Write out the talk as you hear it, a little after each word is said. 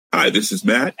Hi, this is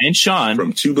Matt and Sean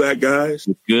from Two Black Guys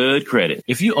with Good Credit.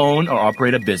 If you own or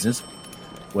operate a business,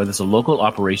 whether it's a local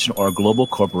operation or a global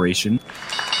corporation,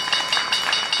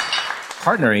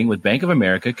 partnering with Bank of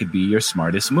America could be your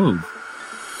smartest move.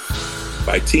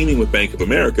 By teaming with Bank of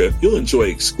America, you'll enjoy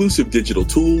exclusive digital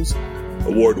tools,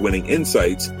 award-winning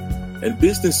insights, and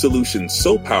business solutions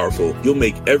so powerful you'll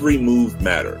make every move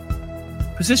matter.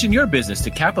 Position your business to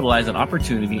capitalize on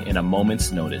opportunity in a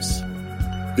moment's notice.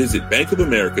 Visit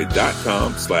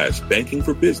bankofamerica.com/banking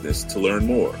for business to learn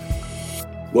more.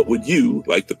 What would you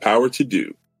like the power to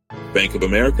do? Bank of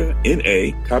America,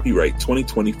 N.A., copyright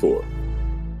 2024.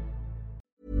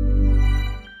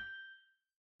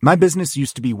 My business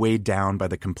used to be weighed down by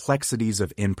the complexities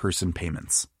of in-person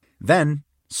payments. Then,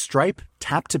 Stripe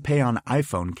Tap to Pay on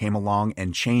iPhone came along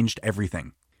and changed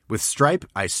everything. With Stripe,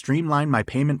 I streamlined my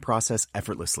payment process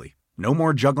effortlessly. No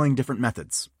more juggling different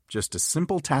methods. Just a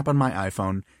simple tap on my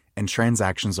iPhone and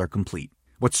transactions are complete.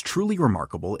 What's truly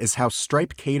remarkable is how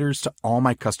Stripe caters to all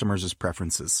my customers'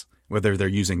 preferences. Whether they're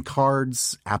using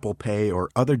cards, Apple Pay, or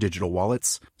other digital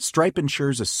wallets, Stripe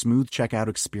ensures a smooth checkout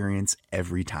experience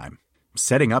every time.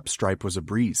 Setting up Stripe was a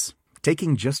breeze,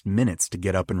 taking just minutes to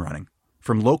get up and running.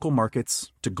 From local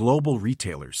markets to global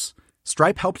retailers,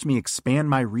 Stripe helped me expand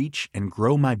my reach and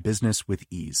grow my business with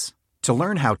ease. To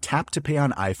learn how Tap to Pay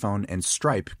on iPhone and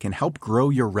Stripe can help grow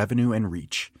your revenue and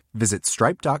reach, visit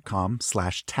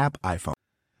stripe.com/tapiphone.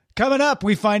 Coming up,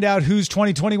 we find out whose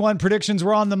 2021 predictions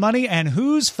were on the money and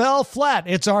whose fell flat.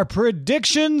 It's our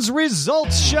predictions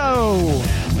results show.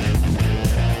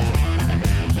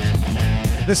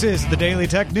 This is the Daily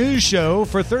Tech News Show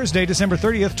for Thursday, December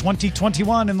 30th,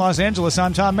 2021 in Los Angeles.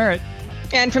 I'm Tom Merritt.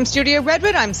 And from Studio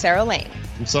Redwood, I'm Sarah Lane.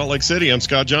 From Salt Lake City, I'm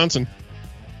Scott Johnson.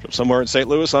 From somewhere in St.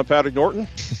 Louis, I'm Patrick Norton.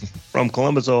 From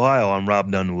Columbus, Ohio, I'm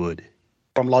Rob Dunwood.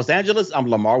 From Los Angeles, I'm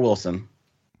Lamar Wilson.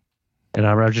 And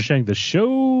I'm Roger Sheng, the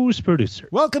show's producer.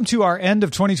 Welcome to our end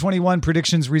of 2021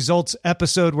 predictions results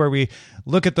episode where we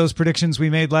look at those predictions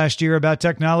we made last year about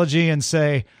technology and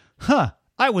say,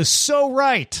 I was so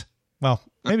right. Well,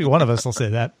 maybe one of us will say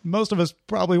that. Most of us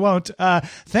probably won't.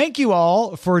 Thank you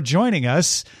all for joining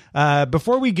us.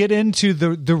 Before we get into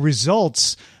the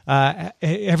results,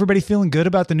 everybody feeling good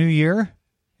about the new year?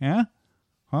 Yeah?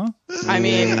 Huh? I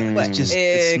mean,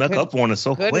 it snuck up on us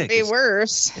so quick. Couldn't be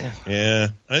worse. Yeah.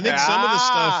 I think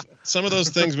some of those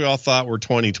things we all thought were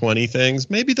 2020 things,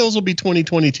 maybe those will be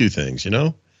 2022 things, you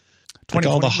know? Like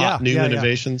all the hot new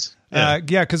innovations.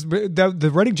 Because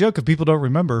the running joke, if people don't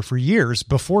remember, for years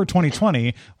before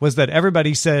 2020 was that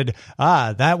everybody said,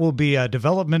 that will be a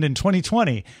development in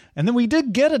 2020. And then we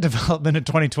did get a development in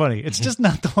 2020. It's just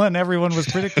not the one everyone was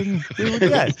predicting we would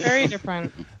get. Very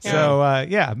different. Yeah. So,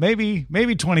 maybe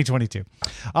 2022.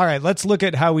 All right, let's look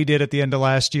at how we did at the end of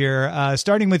last year.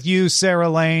 Starting with you, Sarah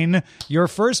Lane. Your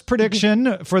first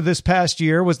prediction for this past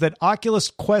year was that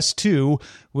Oculus Quest 2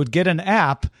 would get an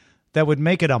app that would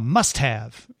make it a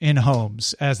must-have in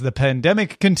homes as the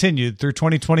pandemic continued through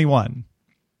 2021.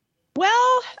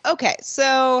 Well, okay,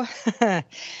 so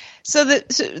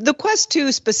the Quest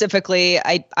 2 specifically,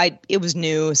 it was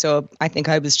new, so I think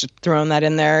I was just throwing that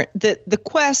in there. The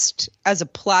Quest as a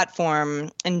platform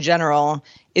in general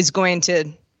is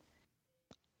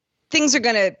things are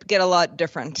going to get a lot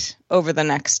different over the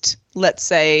next, let's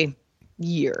say,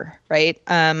 year, right?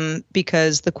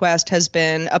 Because the Quest has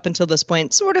been, up until this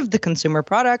point, sort of the consumer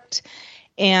product.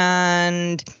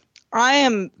 And I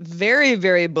am very,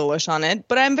 very bullish on it,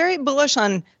 but I'm very bullish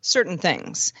on certain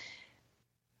things.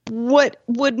 What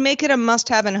would make it a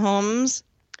must-have in homes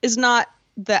is not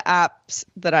the apps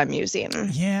that I'm using.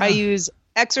 Yeah. I use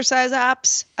exercise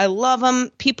apps. I love them.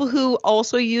 People who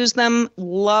also use them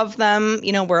love them.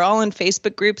 You know, we're all in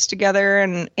Facebook groups together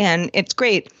and it's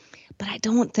great. But I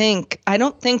don't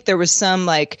think there was some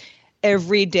like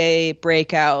everyday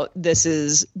breakout. This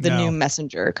is the new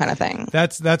Messenger kind of thing.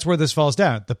 That's where this falls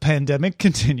down. The pandemic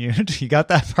continued. You got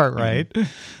that part right.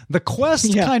 The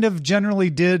Quest kind of generally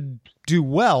did do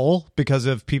well because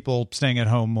of people staying at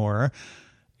home more.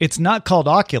 It's not called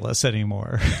Oculus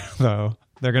anymore, though.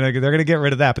 They're gonna get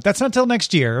rid of that, but that's not till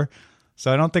next year.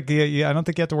 So I don't think you have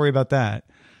to worry about that.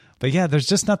 But yeah, there's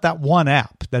just not that one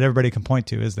app that everybody can point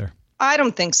to, is there? I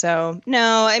don't think so.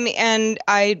 No, I mean, and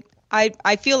I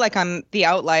feel like I'm the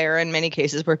outlier in many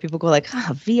cases where people go like,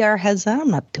 VR has that. I'm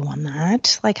not doing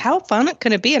that. Like, how fun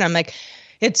can it be? And I'm like,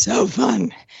 it's so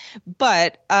fun.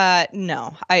 But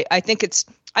no, I think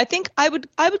I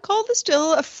would call this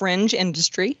still a fringe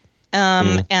industry.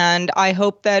 And I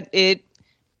hope that it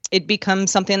becomes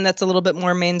something that's a little bit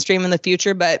more mainstream in the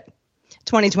future. But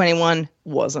 2021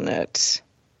 wasn't it?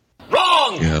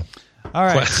 Wrong. Yeah. All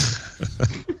right.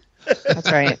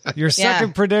 That's right. Your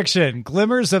second prediction,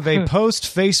 glimmers of a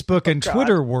post-Facebook and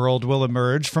Twitter world will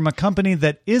emerge from a company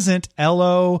that isn't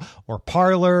Ello or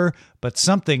Parler, but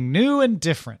something new and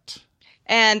different.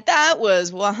 And that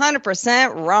was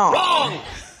 100% wrong.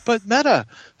 But Meta.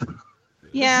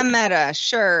 Yeah, Meta,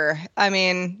 sure. I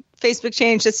mean, Facebook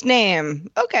changed its name.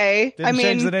 Okay. Didn't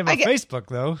change the name of Facebook,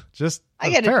 though. Just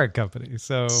the parent company.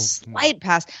 So slight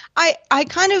pass. I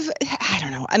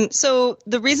don't know. So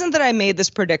the reason that I made this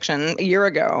prediction a year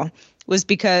ago was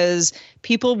because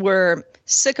people were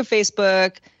sick of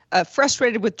Facebook,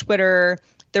 frustrated with Twitter.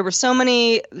 There were so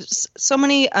many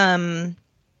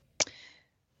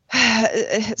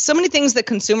things that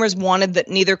consumers wanted that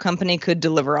neither company could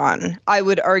deliver on. I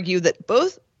would argue that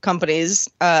both companies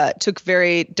took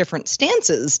very different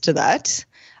stances to that.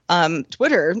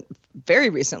 Twitter, very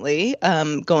recently,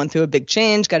 going through a big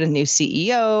change, got a new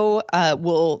CEO.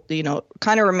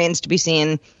 Kind of remains to be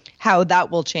seen how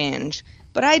that will change.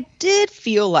 But I did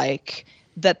feel like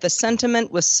that the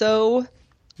sentiment was so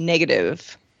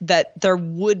negative that there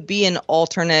would be an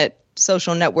alternate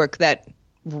social network that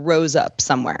rose up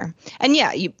somewhere. And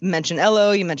yeah, you mentioned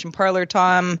Ello, you mentioned Parler,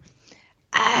 Tom.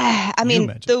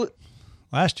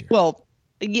 Last year. Well,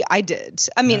 yeah, I did.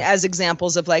 I mean, as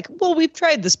examples of like, well, we've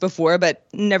tried this before, but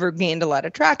never gained a lot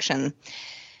of traction.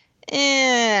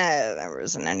 There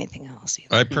wasn't anything else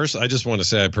either. I just want to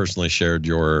say I personally shared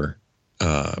your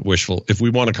wishful, if we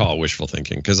want to call it wishful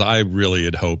thinking, because I really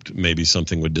had hoped maybe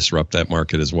something would disrupt that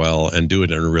market as well and do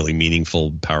it in a really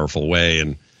meaningful, powerful way,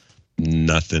 and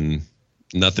nothing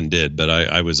did. But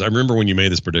I remember when you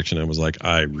made this prediction, I was like,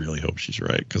 I really hope she's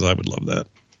right, because I would love that.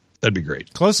 That'd be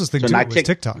great. Closest thing to it was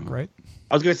TikTok, right?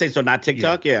 I was going to say, so not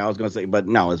TikTok? Yeah, I was going to say, but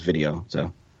no, it's video.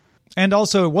 So, and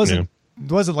also it wasn't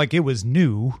like it was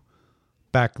new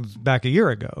back a year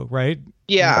ago, right?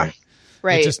 Yeah.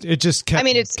 Right. It just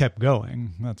kept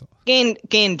going. That's all.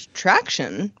 Gained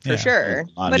traction for sure,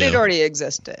 but it already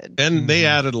existed. And they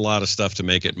added a lot of stuff to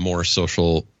make it more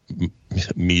social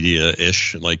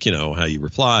media-ish, like, how you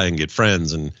reply and get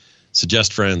friends and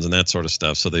suggest friends and that sort of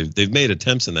stuff. So they've made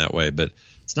attempts in that way, but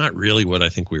it's not really what I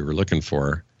think we were looking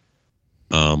for.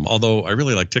 Although I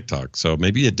really like TikTok, so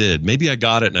maybe it did. Maybe I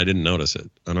got it and I didn't notice it.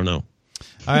 I don't know.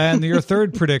 And your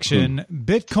third prediction,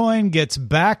 Bitcoin gets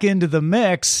back into the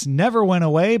mix, never went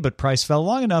away, but price fell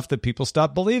long enough that people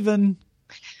stopped believing.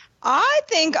 I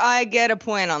think I get a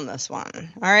point on this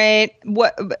one. All right.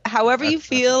 However you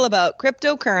feel about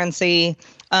cryptocurrency,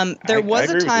 there was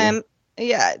a time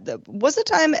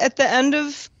at the end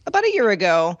of about a year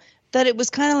ago that it was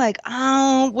kind of like,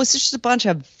 was this just a bunch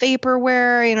of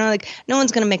vaporware? Like no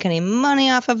one's going to make any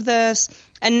money off of this.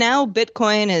 And now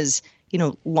Bitcoin is,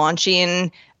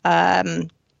 launching.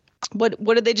 What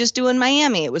did they just do in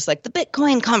Miami? It was like the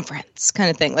Bitcoin conference kind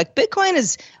of thing. Like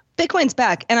Bitcoin's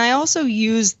back. And I also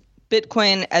use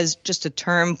Bitcoin as just a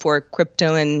term for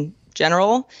crypto in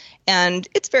general. And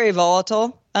it's very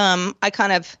volatile. I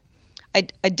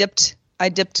dipped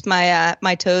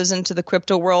my toes into the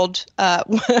crypto world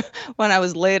when I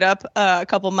was laid up a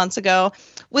couple months ago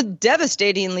with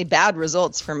devastatingly bad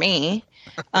results for me,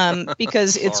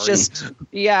 because it's just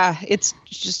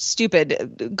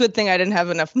stupid. Good thing I didn't have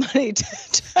enough money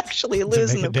to actually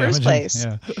lose in the first place.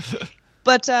 Yeah.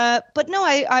 But no,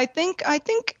 I think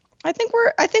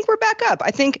we're back up.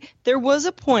 I think there was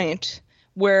a point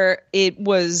where it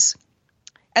was,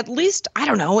 at least, I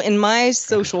don't know, in my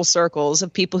social circles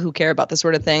of people who care about this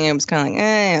sort of thing, it was kind of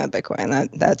like, Bitcoin,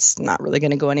 that's not really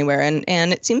going to go anywhere.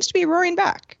 And it seems to be roaring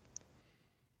back.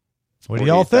 What do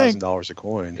y'all think? $48,000 a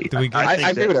coin. I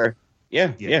agree with her.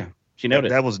 Yeah. She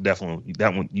noted that was definitely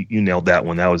that one. You nailed that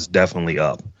one. That was definitely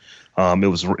up. It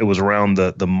was around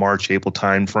the March, April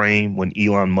time frame when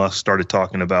Elon Musk started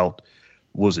talking about,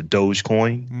 was it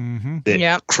Dogecoin? Mm-hmm.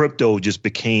 That crypto just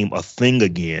became a thing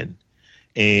again.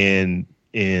 And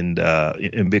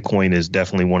Bitcoin is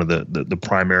definitely one of the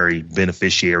primary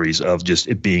beneficiaries of just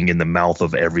it being in the mouth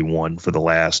of everyone for the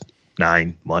last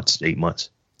 8 months.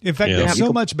 In fact, there's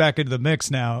so much back into the mix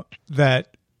now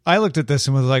that I looked at this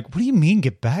and was like, what do you mean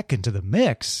get back into the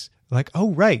mix? Like,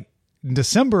 oh, right. In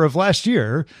December of last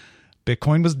year,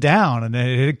 Bitcoin was down and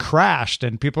it had crashed,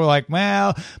 and people were like,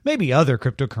 well, maybe other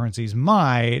cryptocurrencies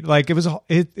might. Like, it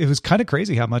was kind of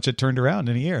crazy how much it turned around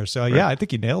in a year. So, yeah, I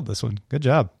think you nailed this one. Good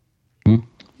job.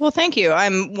 Well, thank you.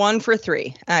 I'm 1 for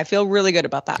 3. I feel really good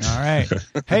about that. All right.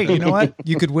 Hey, you know what?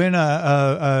 You could win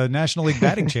a National League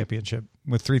batting championship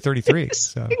with 333.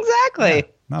 So, exactly. Yeah,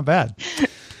 not bad.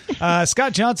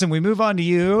 Scott Johnson, we move on to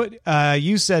you.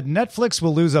 You said Netflix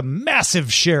will lose a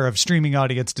massive share of streaming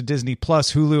audience to Disney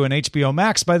Plus, Hulu, and HBO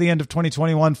Max by the end of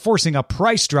 2021, forcing a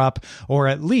price drop or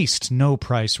at least no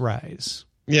price rise.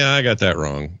 Yeah, I got that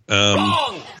wrong.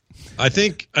 Wrong. I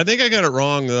think I got it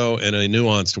wrong though in a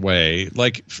nuanced way.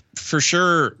 Like for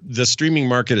sure, the streaming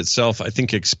market itself, I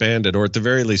think, expanded, or at the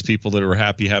very least, people that were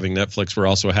happy having Netflix were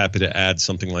also happy to add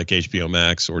something like HBO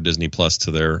Max or Disney Plus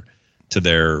to their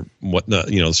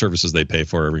the services they pay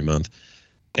for every month.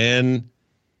 And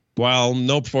while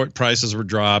no prices were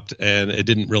dropped and it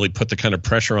didn't really put the kind of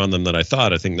pressure on them that I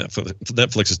thought, I think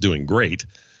Netflix is doing great.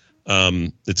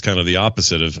 It's kind of the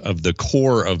opposite of the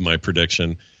core of my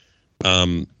prediction.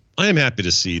 I am happy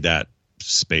to see that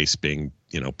space being,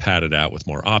 padded out with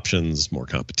more options, more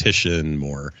competition,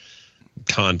 more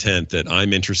content that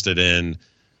I'm interested in.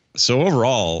 So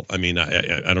overall, I mean,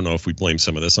 I don't know if we blame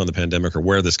some of this on the pandemic or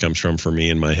where this comes from for me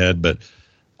in my head, but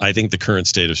I think the current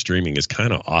state of streaming is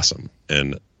kind of awesome.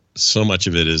 And so much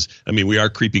of it is, I mean, we are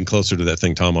creeping closer to that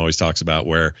thing Tom always talks about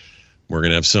where we're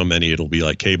going to have so many, it'll be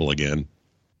like cable again.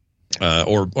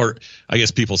 Or I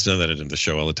guess people say that in the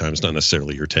show all the time. It's not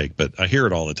necessarily your take, but I hear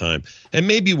it all the time. And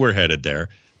maybe we're headed there.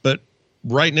 But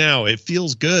right now, it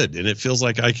feels good. And it feels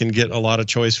like I can get a lot of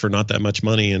choice for not that much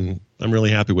money. And I'm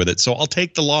really happy with it. So I'll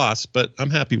take the loss, but I'm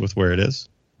happy with where it is.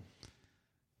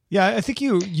 Yeah, I think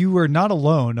you were not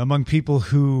alone among people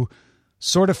who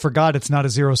sort of forgot it's not a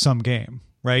zero-sum game,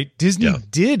 right? Disney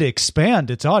did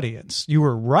expand its audience. You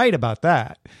were right about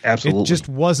that. Absolutely. It just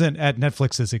wasn't at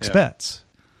Netflix's expense.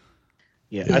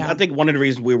 Yeah. I think one of the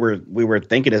reasons we were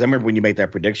thinking is, I remember when you made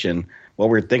that prediction, what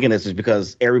we were thinking is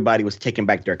because everybody was taking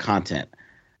back their content.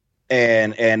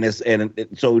 And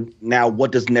so now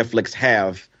what does Netflix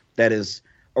have that is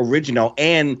original,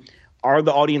 and are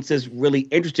the audiences really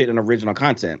interested in original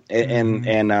content?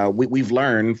 And we've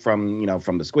learned from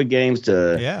the Squid Games to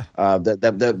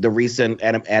the recent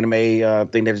anime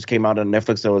thing that just came out on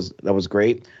Netflix that was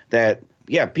great. That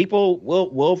people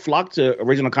will flock to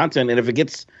original content, and if it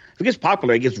gets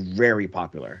popular, it gets very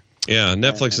popular. Yeah,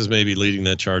 Netflix is maybe leading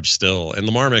that charge still. And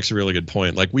Lamar makes a really good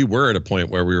point. Like, we were at a point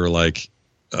where we were like,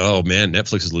 oh man,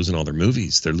 Netflix is losing all their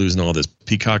movies. They're losing all this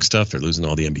Peacock stuff. They're losing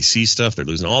all the NBC stuff. They're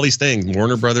losing all these things,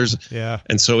 Warner Brothers. Yeah.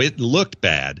 And so it looked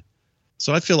bad.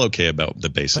 So I feel okay about the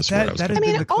basis where I was. That has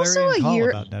been the clarion call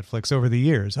about Netflix over the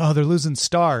years. Oh, they're losing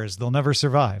stars. They'll never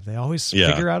survive. They always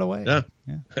figure out a way. Yeah.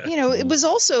 It was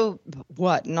also,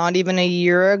 not even a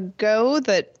year ago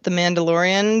that The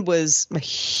Mandalorian was a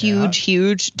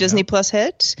huge Disney Plus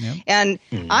hit. Yeah. And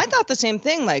I thought the same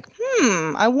thing, like,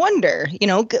 I wonder,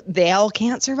 they all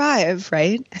can't survive,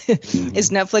 right?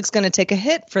 Is Netflix going to take a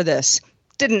hit for this?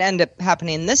 Didn't end up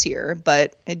happening this year,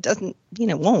 but it doesn't,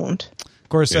 won't.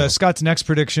 Of course, Scott's next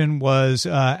prediction was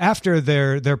after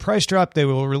their price drop, they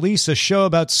will release a show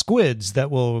about squids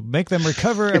that will make them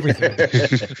recover everything.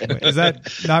 Is that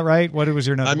not right? What was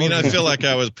your number? I mean, I feel like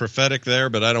I was prophetic there,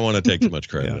 but I don't want to take too much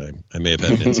credit. I may have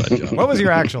had an inside job. What was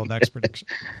your actual next prediction?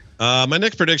 My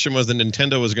next prediction was that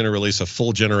Nintendo was going to release a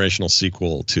full generational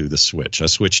sequel to the Switch,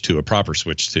 a proper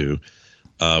Switch 2,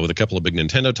 with a couple of big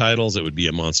Nintendo titles. It would be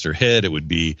a monster hit. It would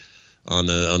be on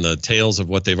the tails of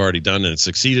what they've already done and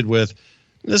succeeded with.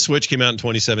 The Switch came out in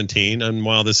 2017, and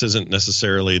while this isn't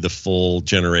necessarily the full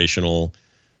generational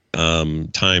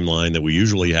timeline that we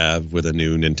usually have with a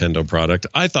new Nintendo product,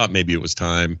 I thought maybe it was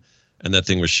time, and that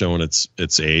thing was showing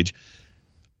its age.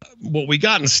 What we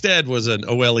got instead was an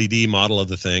OLED model of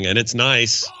the thing, and it's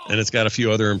nice, and it's got a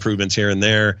few other improvements here and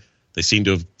there. They seem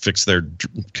to have fixed their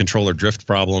controller drift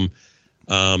problem,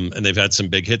 and they've had some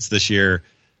big hits this year.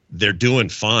 They're doing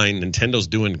fine. Nintendo's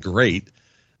doing great.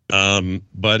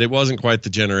 But it wasn't quite the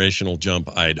generational jump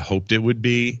I'd hoped it would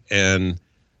be. And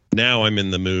now I'm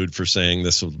in the mood for saying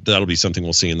that'll be something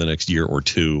we'll see in the next year or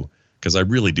two, because I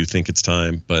really do think it's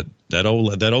time. But that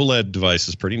OLED device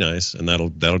is pretty nice, and that'll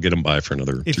get them by for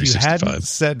another 365. If you hadn't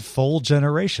said full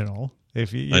generational,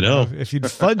 if you'd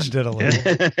fudged it a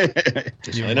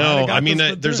little. I know. I mean,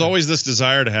 there's always this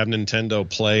desire to have Nintendo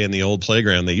play in the old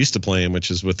playground they used to play in, which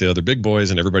is with the other big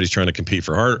boys, and everybody's trying to compete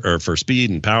for speed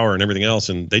and power and everything else.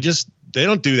 And they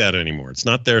don't do that anymore. It's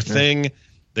not their thing.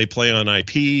 They play on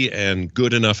IP and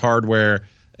good enough hardware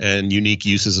and unique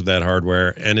uses of that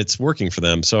hardware, and it's working for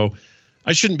them. So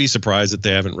I shouldn't be surprised that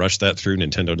they haven't rushed that through.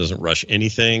 Nintendo doesn't rush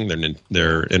anything.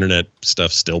 Their internet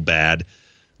stuff's still bad.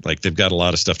 Like, they've got a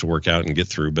lot of stuff to work out and get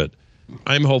through, but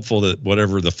I'm hopeful that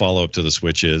whatever the follow-up to the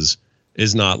Switch is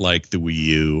not like the Wii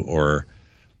U or,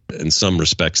 in some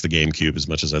respects, the GameCube, as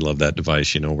much as I love that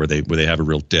device, where they have a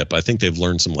real dip. I think they've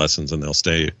learned some lessons, and they'll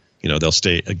stay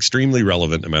extremely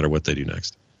relevant no matter what they do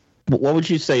next. What would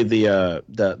you say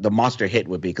the monster hit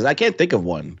would be? Because I can't think of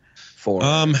one for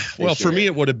for me,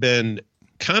 it would have been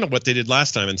kind of what they did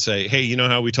last time and say, hey, you know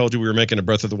how we told you we were making a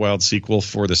Breath of the Wild sequel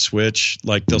for the Switch?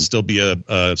 Like, there'll still be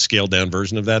a scaled down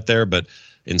version of that there, but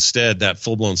Instead, that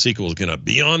full-blown sequel is going to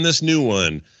be on this new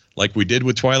one, like we did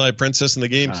with Twilight Princess and the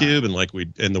GameCube, and like we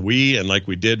and the Wii, and like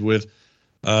we did with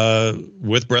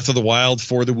Breath of the Wild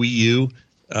for the Wii U,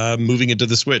 moving into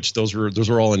the Switch. Those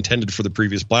were all intended for the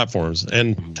previous platforms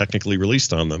and technically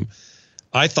released on them.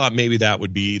 I thought maybe that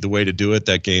would be the way to do it.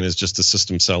 That game is just a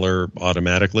system seller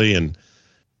automatically, and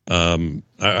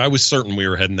I was certain we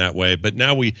were heading that way. But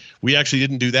now we actually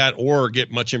didn't do that or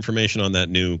get much information on that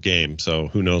new game. So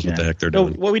who knows what the heck they're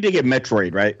doing? Well, we did get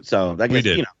Metroid, right? So that we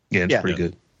did. You know, it's pretty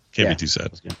good. Can't be too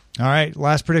sad. All right,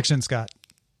 last prediction, Scott.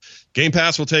 Game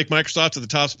Pass will take Microsoft to the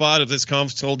top spot of this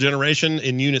console generation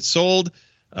in units sold,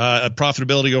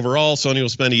 profitability overall. Sony will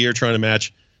spend a year trying to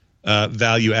match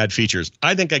value add features.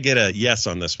 I think I get a yes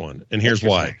on this one, and here's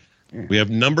why. Yeah. We have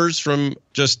numbers from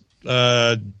just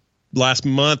last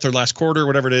month or last quarter,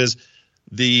 whatever it is.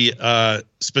 The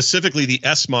specifically the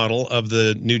S model of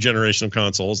the new generation of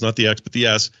consoles, not the X but the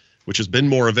S, which has been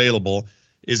more available,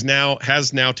 has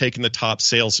now taken the top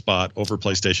sales spot over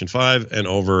PlayStation 5 and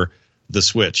over the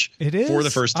Switch. It is for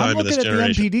the first time in this generation. I'm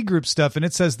looking at the NPD Group stuff, and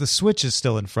it says the Switch is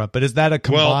still in front. But is that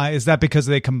is that because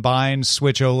they combined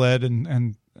Switch OLED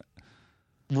and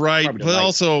right? But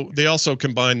they also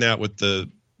combined that with the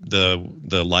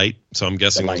Lite, so I'm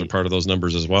guessing those are part of those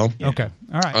numbers as well. Yeah. Okay,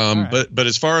 all right. But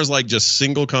as far as like just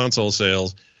single console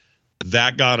sales,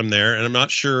 that got them there, and I'm not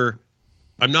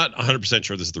 100%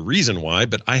 sure this is the reason why,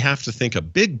 but I have to think a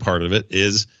big part of it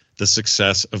is the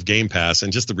success of Game Pass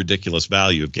and just the ridiculous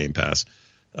value of Game Pass.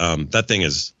 That thing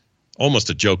is almost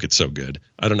a joke. It's so good.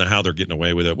 I don't know how they're getting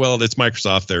away with it. Well, it's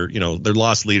Microsoft. They're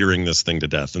loss leadering this thing to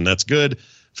death, and that's good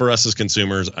for us as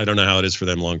consumers. I don't know how it is for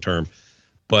them long term,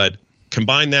 but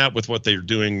combine that with what they're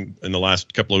doing in the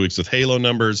last couple of weeks with Halo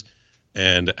numbers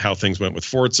and how things went with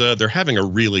Forza. They're having a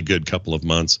really good couple of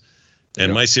months,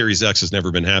 and my Series X has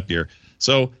never been happier.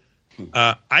 So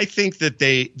I think that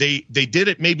they did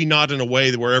it maybe not in a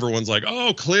way where everyone's like,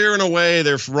 oh, clearing away,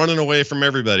 they're running away from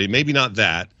everybody. Maybe not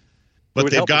that.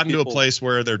 But they've gotten to a place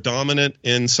where they're dominant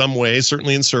in some ways,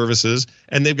 certainly in services,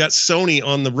 and they've got Sony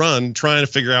on the run trying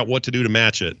to figure out what to do to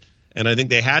match it. And I think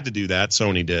they had to do that.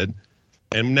 Sony did.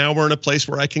 And now we're in a place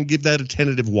where I can give that a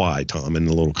tentative Y, Tom, in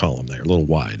the little column there, a little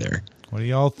Y there. What do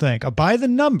y'all think? By the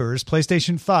numbers,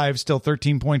 PlayStation 5 still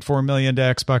 13.4 million to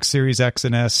Xbox Series X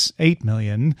and S 8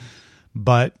 million.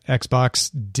 But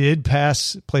Xbox did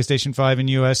pass PlayStation 5 in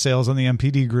U.S. sales on the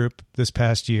NPD Group this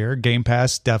past year. Game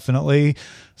Pass definitely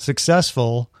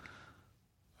successful.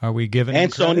 Are we giving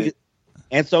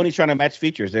Sony's trying to match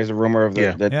features. There's a rumor of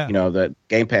the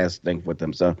Game Pass thing with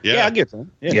them. So I get them.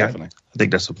 Yeah, definitely. I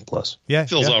think that's a plus. Yeah,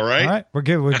 feels all right. All right, we're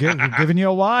giving you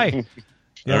a Y.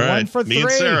 All right, 1 for 3. Me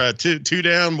and Sarah, two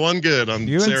down, one good.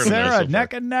 You and Sarah,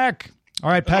 neck and neck. All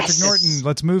right, Patrick Norton,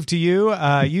 let's move to you.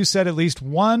 You said at least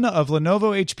one of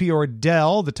Lenovo, HP, or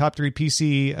Dell, the top 3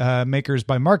 PC makers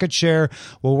by market share,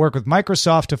 will work with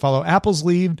Microsoft to follow Apple's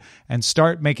lead and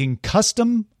start making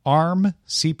custom ARM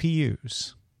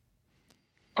CPUs.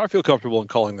 I feel comfortable in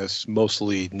calling this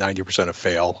mostly 90% a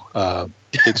fail.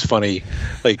 It's funny.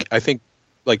 I think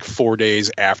 4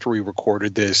 days after we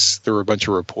recorded this, there were a bunch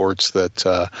of reports that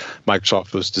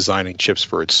Microsoft was designing chips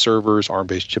for its servers,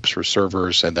 ARM-based chips for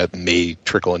servers, and that may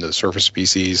trickle into the Surface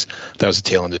PCs. That was the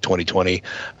tail end of 2020.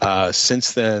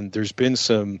 Since then, there's been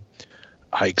some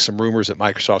rumors that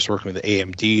Microsoft's working with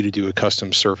AMD to do a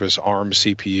custom Surface ARM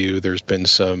CPU. There's been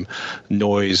some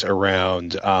noise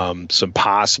around some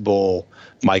possible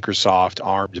Microsoft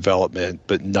ARM development,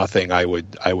 but nothing I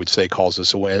would say calls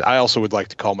this a win. I also would like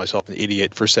to call myself an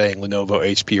idiot for saying Lenovo,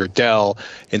 HP, or Dell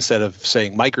instead of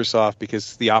saying Microsoft,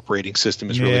 because the operating system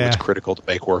is really what's critical to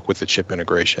make work with the chip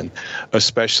integration,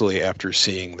 especially after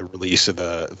seeing the release of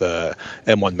the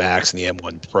M1 Max and the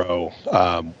M1 Pro,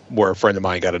 where a friend of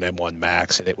mine got an M1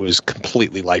 Max, and it was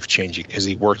completely life-changing because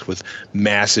he worked with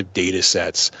massive data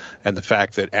sets, and the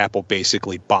fact that Apple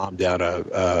basically bombed down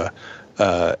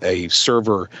a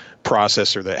server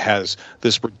processor that has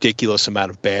this ridiculous amount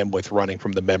of bandwidth running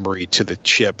from the memory to the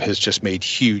chip has just made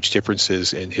huge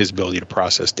differences in his ability to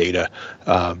process data.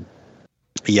 I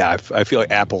feel like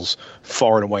Apple's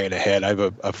far and away and ahead. I have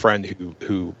a friend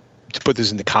who, to put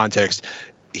this into context,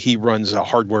 he runs a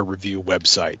hardware review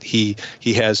website. He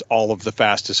has all of the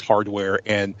fastest hardware,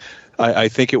 and I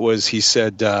think it was, he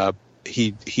said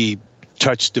he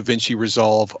touched DaVinci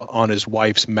Resolve on his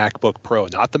wife's MacBook Pro,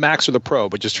 not the Max or the Pro,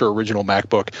 but just her original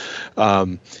MacBook.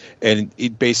 And he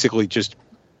basically just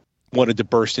wanted to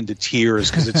burst into tears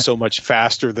because it's so much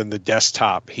faster than the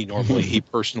desktop he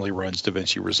personally runs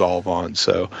DaVinci Resolve on.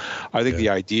 So I think the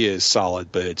idea is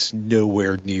solid, but it's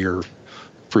nowhere near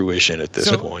fruition at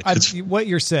this point. What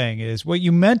you're saying is, what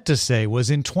you meant to say was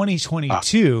in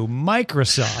 2022,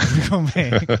 Microsoft will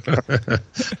make.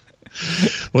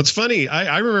 Well, it's funny.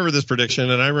 I remember this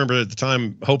prediction, and I remember at the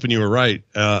time hoping you were right.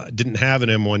 Didn't have an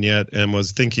M1 yet, and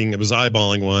was thinking it was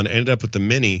eyeballing one. Ended up with the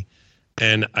Mini,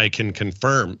 and I can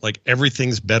confirm, like,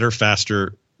 everything's better,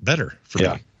 faster, better for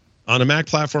me. On a Mac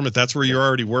platform, if that's where you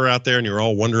already were out there and you're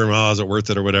all wondering, oh, is it worth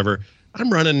it or whatever,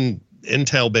 I'm running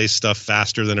Intel-based stuff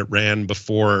faster than it ran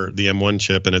before the M1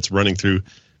 chip, and it's running through,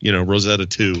 Rosetta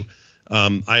 2.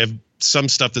 I have some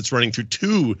stuff that's running through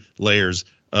 2 layers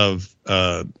of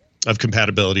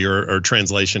compatibility or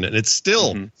translation, and it's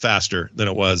still faster than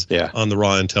it was on the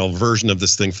raw Intel version of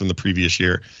this thing from the previous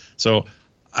year. So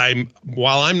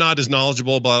while I'm not as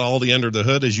knowledgeable about all the under the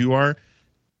hood as you are,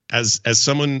 as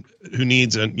someone who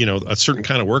needs a certain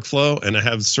kind of workflow and I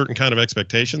have certain kind of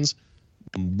expectations,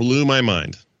 blew my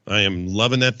mind. I am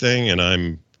loving that thing, and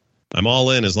I'm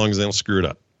all in as long as they don't screw it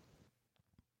up.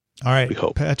 All right,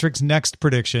 Patrick's next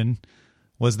prediction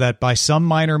was that by some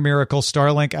minor miracle,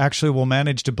 Starlink actually will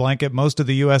manage to blanket most of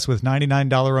the U.S. with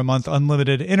 $99 a month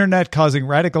unlimited internet, causing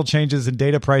radical changes in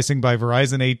data pricing by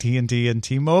Verizon, AT&T, and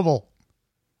T-Mobile.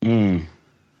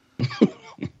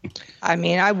 I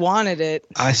mean, I wanted it.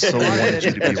 I so wanted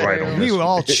you to be right on this. We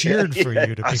all cheered for you to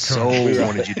be correct. I so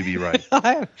wanted you to be right.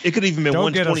 It could have even been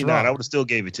 129. I would have still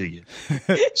gave it to you.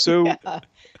 So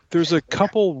there's a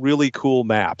couple really cool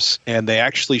maps, and they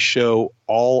actually show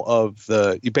all of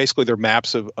basically they're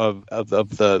maps of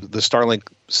the Starlink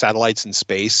satellites in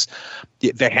space.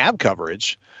 They have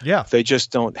coverage. Yeah. They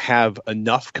just don't have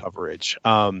enough coverage.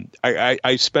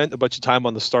 I spent a bunch of time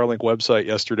on the Starlink website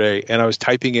yesterday, and I was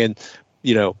typing in,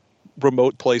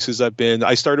 remote places I've been.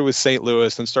 I started with St.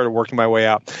 Louis and started working my way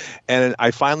out. And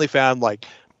I finally found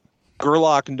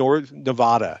Gerlach, North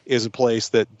Nevada is a place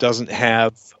that doesn't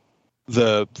have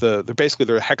basically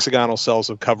they're hexagonal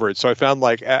cells of coverage. So I found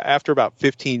after about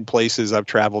 15 places I've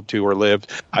traveled to or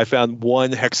lived, I found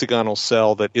one hexagonal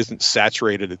cell that isn't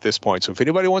saturated at this point. So if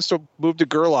anybody wants to move to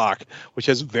Gerlach, which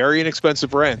has very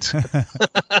inexpensive rent,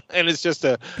 and it's just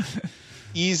a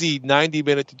easy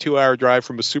 90-minute to 2-hour drive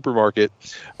from a supermarket,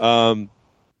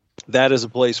 that is a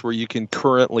place where you can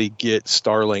currently get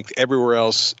Starlink. Everywhere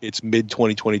else, it's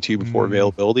mid-2022 before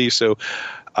availability. So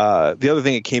the other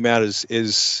thing that came out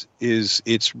is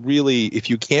it's really, if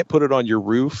you can't put it on your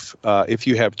roof, if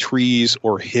you have trees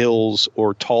or hills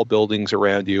or tall buildings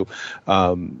around you,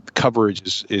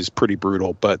 coverage is pretty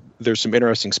brutal. But there's some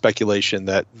interesting speculation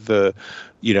that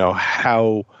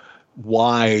how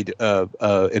wide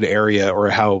an area or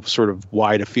how sort of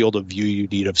wide a field of view you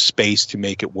need of space to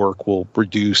make it work will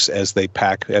reduce as they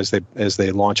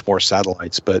launch more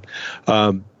satellites. But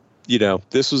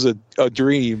this was a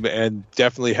dream and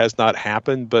definitely has not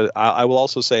happened. But I will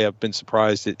also say I've been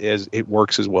surprised as it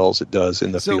works as well as it does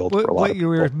in the field for a lot of people. What you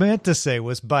were meant to say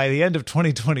was by the end of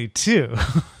 2022.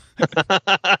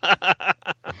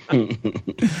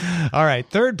 All right,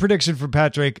 third prediction for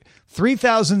Patrick: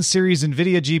 3000 series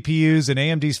NVIDIA GPUs and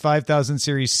AMD's 5000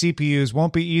 series CPUs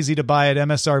won't be easy to buy at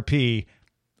MSRP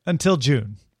until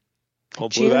June.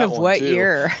 June of what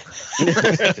year?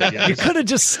 You could have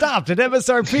just stopped at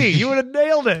MSRP. You would have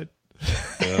nailed it.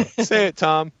 Yeah. Say it,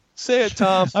 Tom. Say it,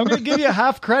 Tom. I'm going to give you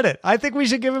half credit. I think we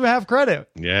should give him half credit.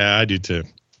 Yeah, I do too.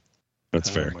 That's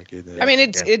fair. I mean,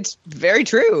 it's very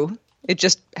true. It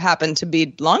just happened to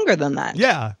be longer than that.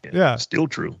 Yeah. Still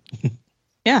true.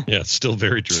 Yeah. Yeah, it's still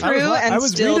very true. I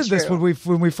was reading this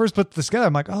when we first put this together.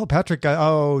 I'm like, oh, Patrick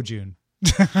got June.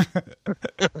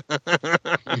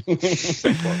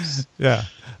 Yeah,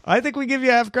 I think we give you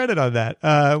half credit on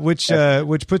that,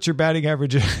 which puts your batting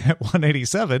average at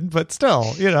 187. But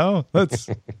still, it's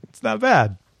not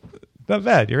bad. Not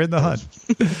bad. You're in the hunt.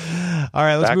 All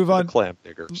right, let's move on. Clam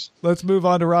diggers. Let's move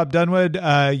on to Rob Dunwood.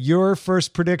 Your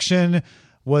first prediction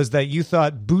was that you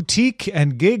thought boutique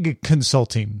and gig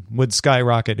consulting would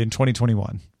skyrocket in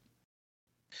 2021.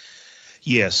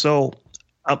 Yeah, so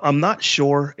I'm not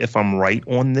sure if I'm right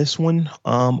on this one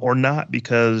or not,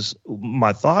 because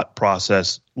my thought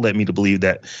process led me to believe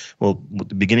that, well, at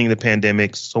the beginning of the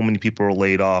pandemic, so many people are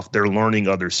laid off. They're learning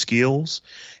other skills,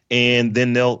 and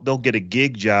then they'll get a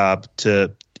gig job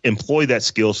to employ that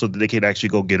skill so that they can actually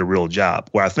go get a real job.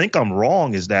 Where I think I'm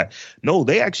wrong is that, no,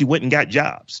 they actually went and got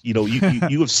jobs.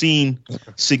 You have seen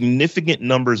significant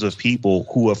numbers of people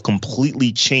who have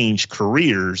completely changed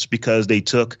careers because they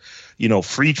took,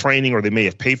 free training, or they may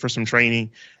have paid for some training,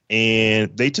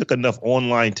 and they took enough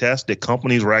online tests that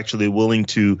companies were actually willing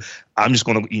to, I'm just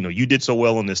going to, you did so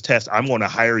well on this test, I'm going to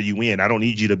hire you in. I don't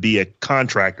need you to be a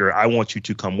contractor. I want you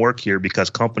to come work here because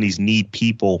companies need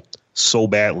people so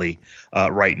badly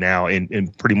right now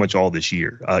and pretty much all this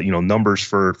year. Numbers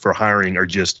for hiring are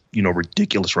just,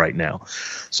 ridiculous right now.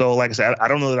 So like I said, I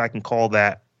don't know that I can call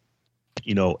that,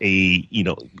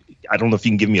 I don't know if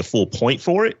you can give me a full point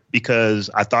for it, because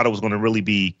I thought it was going to really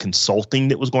be consulting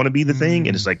that was going to be the thing.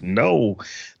 And it's like, no,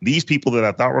 these people that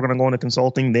I thought were going to go into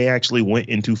consulting, they actually went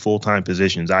into full-time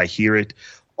positions. I hear it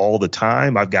all the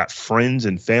time. I've got friends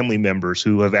and family members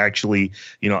who have actually,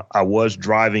 I was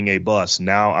driving a bus.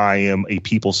 Now I am a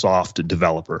PeopleSoft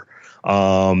developer.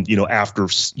 After,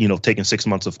 taking 6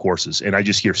 months of courses, and I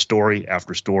just hear story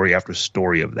after story after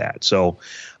story of that. So,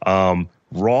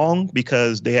 wrong,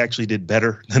 because they actually did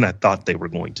better than I thought they were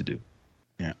going to do.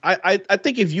 Yeah. I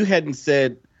think if you hadn't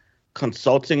said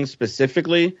consulting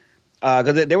specifically,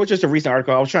 because there was just a recent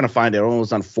article, I was trying to find it. I don't know, it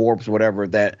was on Forbes or whatever,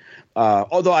 that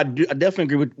although I definitely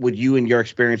agree with you and your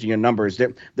experience and your numbers,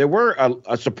 there were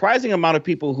a surprising amount of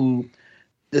people who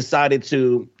decided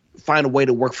to find a way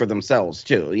to work for themselves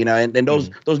too, and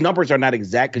those numbers are not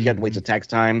exact because you have to wait till tax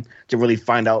time to really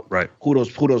find out who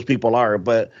those people are.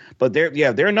 But there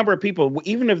are a number of people,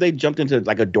 even if they jumped into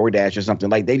like a DoorDash or something,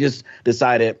 like they just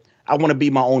decided, I want to be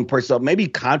my own person. Maybe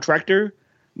contractor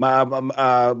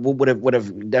would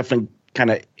have definitely kind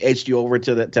of edged you over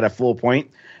to that full point.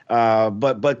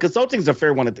 But consulting is a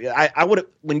fair one. I would have,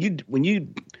 when you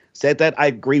said that, I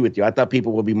agree with you. I thought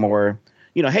people would be more,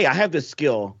 hey, I have this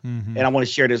skill and I want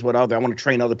to share this with others. I want to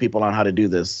train other people on how to do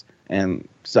this. And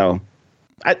so,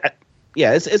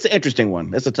 it's an interesting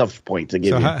one. It's a tough point to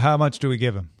give. So you. How much do we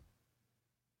give him?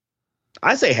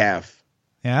 I say half.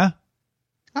 Yeah.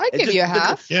 I give you a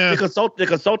half. The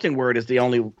consulting word is the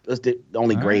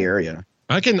only gray area.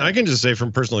 I can just say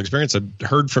from personal experience, I've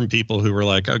heard from people who were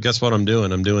like, oh, guess what I'm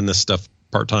doing? I'm doing this stuff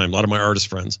part-time. A lot of my artist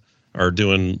friends are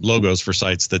doing logos for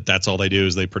sites that's all they do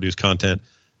is they produce content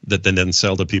that then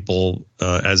sell to people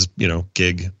as,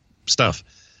 gig stuff.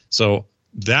 So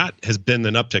that has been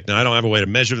an uptick. Now, I don't have a way to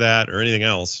measure that or anything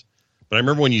else. But I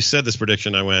remember when you said this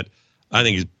prediction, I went, I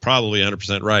think he's probably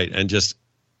 100% right. And just,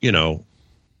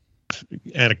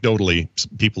 anecdotally,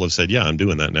 people have said, yeah, I'm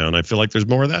doing that now. And I feel like there's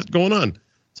more of that going on.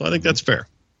 So I think that's fair.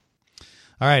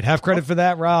 All right. Half credit for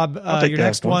that, Rob. Your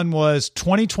next one was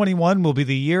 2021 will be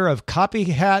the year of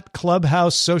copycat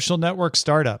Clubhouse social network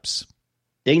startups.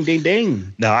 Ding, ding,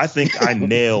 ding. Now, I think I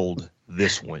nailed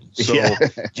this one. So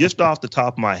just off the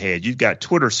top of my head, you've got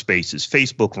Twitter Spaces,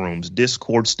 Facebook Rooms,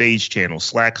 Discord Stage Channels,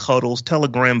 Slack Huddles,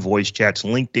 Telegram Voice Chats,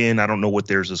 LinkedIn. I don't know what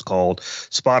theirs is called.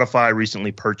 Spotify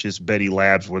recently purchased Betty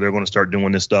Labs, where they're going to start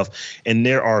doing this stuff. And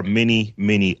there are many,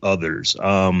 many others.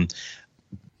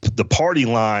 The party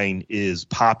line is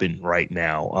popping right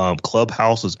now.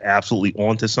 Clubhouse is absolutely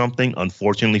onto something.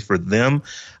 Unfortunately for them,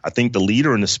 I think the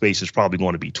leader in the space is probably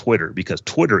going to be Twitter, because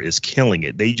Twitter is killing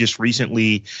it. They just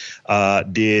recently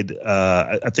did,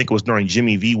 I think it was during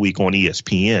Jimmy V Week on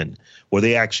ESPN, where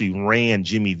they actually ran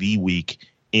Jimmy V Week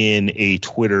in a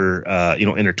Twitter,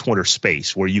 in a Twitter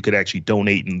space where you could actually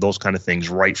donate and those kind of things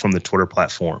right from the Twitter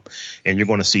platform. And you're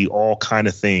going to see all kind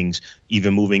of things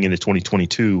even moving into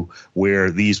 2022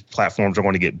 where these platforms are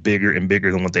going to get bigger and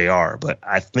bigger than what they are. But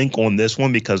I think on this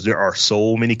one, because there are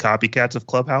so many copycats of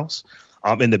Clubhouse,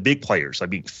 and the big players, I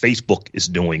mean, Facebook is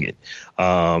doing it.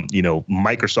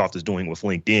 Microsoft is doing it with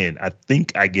LinkedIn. I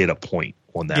think I get a point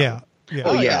on that. Yeah. One. Yeah.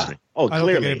 Oh, yeah. Oh, I don't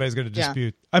clearly. think anybody's going to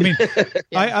dispute. Yeah. I mean,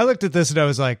 I looked at this and I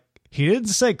was like, he didn't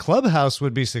say Clubhouse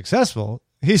would be successful.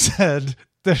 He said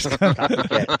there's going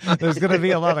to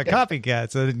be a lot of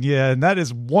copycats. And that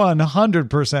is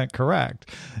 100% correct.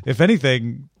 If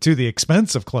anything, to the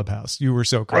expense of Clubhouse. You were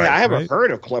so correct. I haven't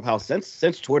heard of Clubhouse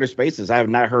since Twitter Spaces. I have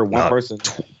not heard one person.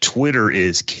 Twitter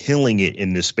is killing it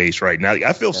in this space right now.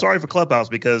 I feel sorry for Clubhouse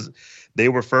because they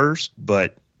were first,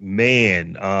 but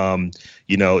man,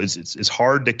 it's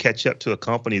hard to catch up to a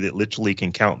company that literally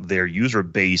can count their user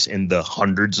base in the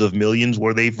hundreds of millions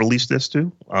where they've released this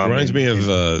to. Reminds me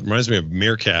of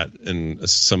Meerkat in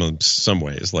some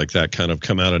ways, like that kind of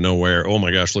come out of nowhere. Oh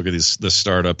my gosh, look at this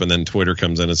startup, and then Twitter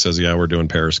comes in and says, yeah, we're doing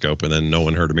Periscope, and then no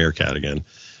one heard of Meerkat again.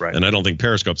 Right. And I don't think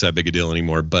Periscope's that big a deal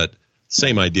anymore, but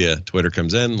same idea. Twitter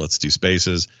comes in, let's do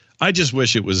Spaces. I just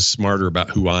wish it was smarter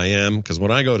about who I am, because when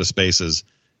I go to Spaces,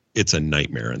 it's a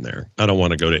nightmare in there. I don't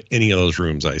want to go to any of those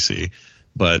rooms I see,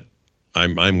 but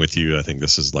I'm with you. I think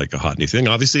this is like a hot new thing.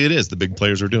 Obviously it is. The big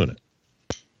players are doing it.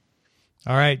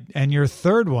 All right. And your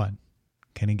third one,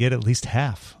 can you get at least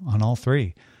half on all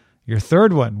three? Your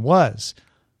third one was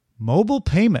mobile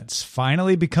payments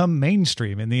finally become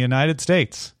mainstream in the United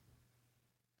States.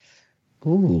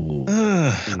 Ooh.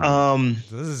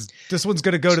 This one's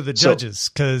going to go to the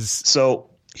judges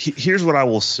here's what I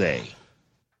will say.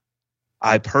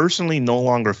 I personally no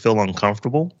longer feel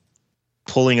uncomfortable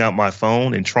pulling out my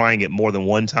phone and trying it more than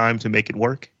one time to make it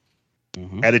work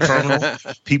at a terminal.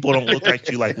 People don't look at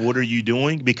you like, what are you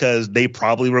doing? Because they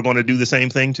probably were going to do the same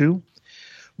thing too.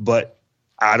 But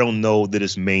I don't know that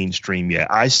it's mainstream yet.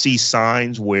 I see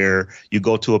signs where you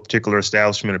go to a particular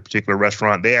establishment, a particular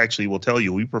restaurant, they actually will tell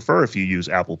you, we prefer if you use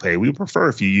Apple Pay. We prefer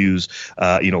if you use,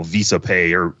 Visa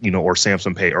Pay or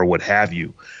Samsung Pay or what have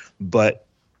you. But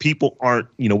people aren't,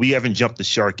 we haven't jumped the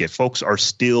shark yet. Folks are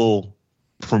still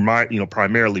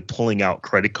primarily pulling out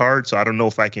credit cards. So I don't know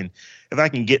if I can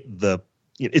get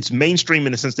it's mainstream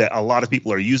in the sense that a lot of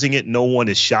people are using it. No one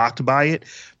is shocked by it,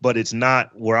 but it's not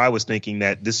where I was thinking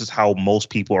that this is how most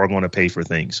people are going to pay for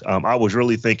things. I was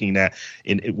really thinking that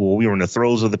we were in the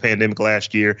throes of the pandemic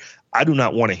last year. I do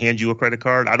not want to hand you a credit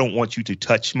card. I don't want you to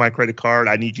touch my credit card.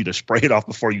 I need you to spray it off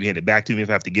before you hand it back to me if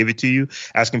I have to give it to you,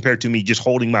 as compared to me just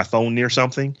holding my phone near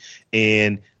something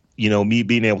and me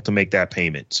being able to make that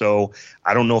payment. So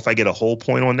I don't know if I get a whole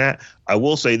point on that. I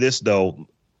will say this, though.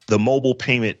 The mobile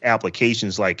payment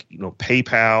applications like,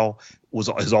 PayPal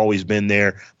has always been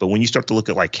there. But when you start to look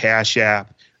at like Cash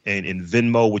App and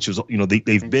Venmo, which is,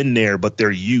 they've been there, but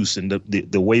their use and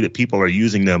the way that people are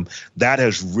using them, that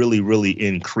has really, really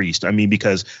increased. I mean,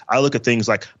 because I look at things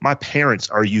like my parents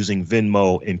are using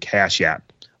Venmo and Cash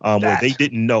App. Where they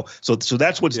didn't know. So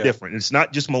that's what's different. It's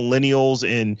not just millennials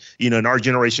and, in our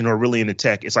generation who are really into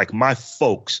tech. It's like my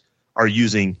folks are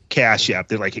using Cash App.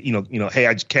 They're like, hey,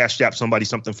 I just Cash App somebody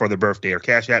something for their birthday, or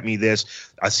Cash App me this.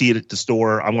 I see it at the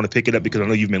store. I want to pick it up because I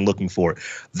know you've been looking for it.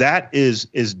 That is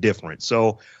different.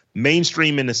 So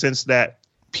mainstream in the sense that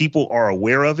people are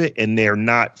aware of it and they're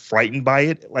not frightened by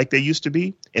it like they used to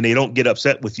be. And they don't get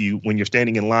upset with you when you're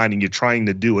standing in line and you're trying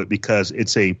to do it because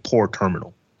it's a poor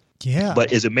terminal. Yeah.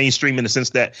 But is it mainstream in the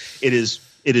sense that it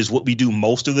is what we do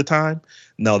most of the time?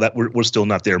 No, that we're still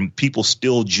not there. People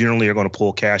still generally are going to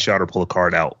pull cash out or pull a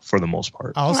card out for the most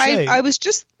part. I was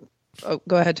just. Oh,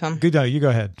 go ahead, Tom. Good. No, you go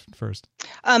ahead first.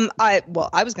 I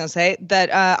was going to say that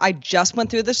I just went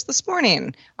through this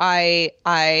morning. I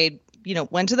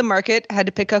went to the market, had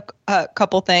to pick up a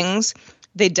couple things.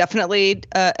 They definitely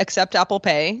accept Apple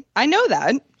Pay. I know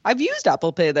that. I've used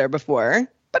Apple Pay there before,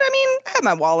 but I have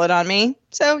my wallet on me,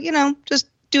 so just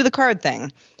do the card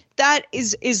thing. That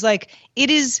is like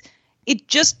it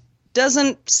just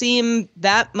doesn't seem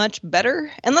that much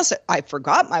better, unless I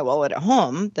forgot my wallet at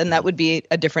home, then that would be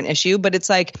a different issue. But it's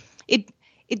like it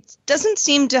doesn't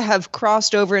seem to have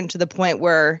crossed over into the point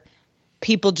where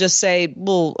people just say,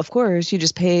 well, of course you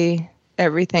just pay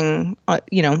everything,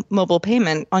 mobile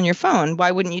payment on your phone.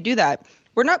 Why wouldn't you do that?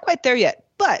 We're not quite there yet,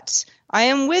 but I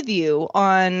am with you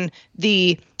on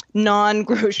the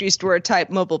non-grocery store type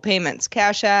mobile payments.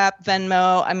 Cash App,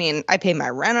 Venmo. I pay my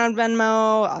rent on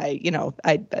Venmo.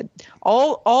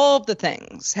 All of the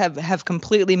things have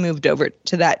completely moved over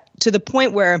to that, to the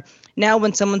point where now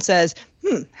when someone says,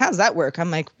 how's that work?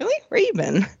 I'm like, really? Where you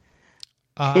been?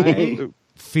 I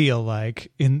feel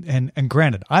like and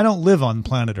granted, I don't live on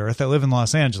planet Earth. I live in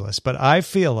Los Angeles, but I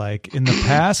feel like in the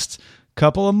past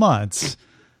couple of months,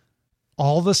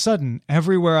 all of a sudden,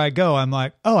 everywhere I go, I'm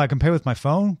like, oh, I can pay with my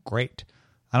phone? Great.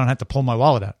 I don't have to pull my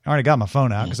wallet out. I already got my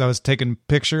phone out because I was taking a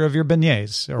picture of your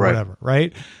beignets or whatever,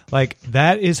 right? Like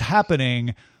that is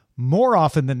happening more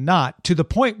often than not, to the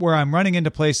point where I'm running into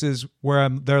places where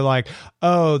they're like,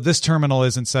 oh, this terminal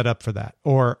isn't set up for that.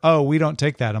 Or, oh, we don't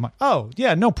take that. I'm like, oh,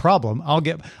 yeah, no problem.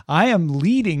 I am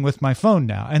leading with my phone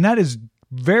now. And that is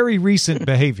very recent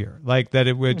behavior, like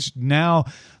that, which now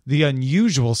the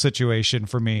unusual situation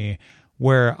for me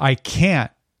where I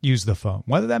can't use the phone.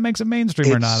 Whether that makes it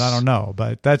mainstream or not, I don't know.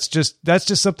 But that's just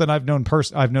something I've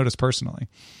noticed personally.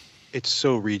 It's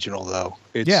so regional, though.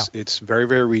 It's very,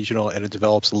 very regional, and it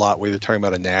develops a lot. Whether you're talking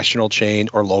about a national chain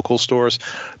or local stores,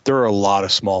 there are a lot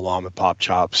of small mom and pop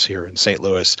shops here in St.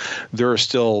 Louis. There are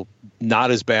still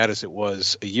not as bad as it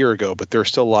was a year ago, but there are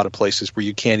still a lot of places where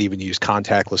you can't even use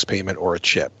contactless payment or a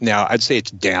chip. Now, I'd say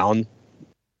it's down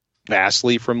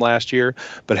vastly from last year,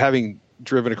 but having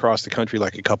driven across the country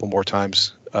like a couple more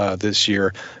times this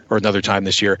year, or another time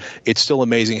this year, it's still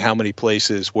amazing how many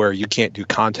places where you can't do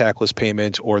contactless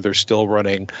payment, or they're still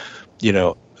running,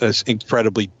 this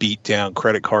incredibly beat down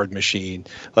credit card machine.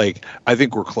 Like, I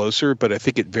think we're closer, but I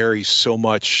think it varies so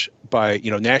much by,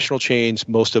 national chains.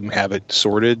 Most of them have it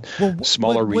sorted. Well,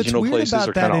 smaller regional places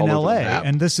are kind of all over the map.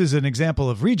 And this is an example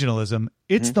of regionalism.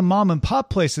 It's the mom and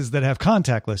pop places that have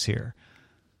contactless here.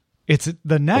 It's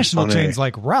the national chains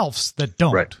like Ralph's that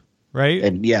don't, right?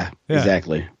 And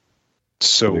exactly.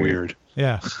 So weird.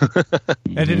 Yeah.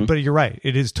 But you're right.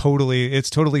 It's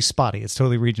totally spotty. It's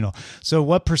totally regional. So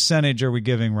what percentage are we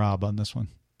giving Rob on this one?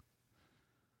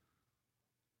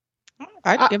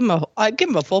 I'd give him a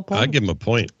full point. I'd give him a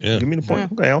point. Yeah. Give me the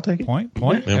point. Okay, I'll take it. Point.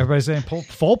 Yeah. Everybody's saying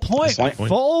full point.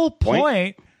 Full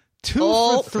point. 2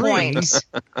 Full for 3. points.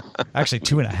 Actually,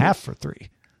 2.5 for 3.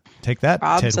 Take that,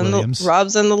 Rob's Ted Williams.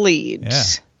 Rob's in the lead. Yeah.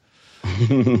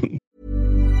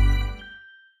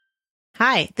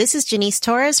 Hi, this is Janice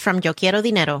Torres from Yo Quiero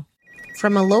Dinero.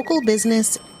 From a local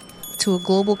business to a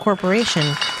global corporation,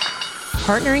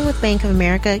 partnering with Bank of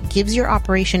America gives your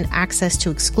operation access to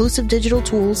exclusive digital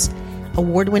tools,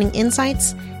 award-winning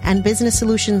insights, and business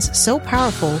solutions so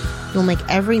powerful you'll make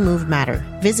every move matter.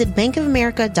 Visit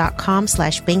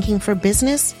bankofamerica.com/banking for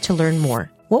business to learn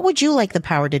more. What would you like the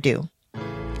power to do?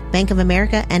 Bank of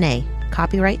America, N.A.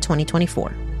 Copyright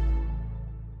 2024.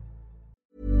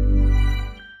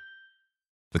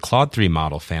 The Claude 3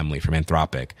 model family from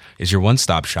Anthropic is your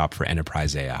one-stop shop for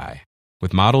enterprise AI.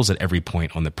 With models at every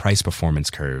point on the price-performance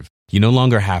curve, you no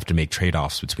longer have to make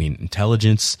trade-offs between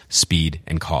intelligence, speed,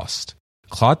 and cost.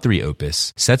 Claude 3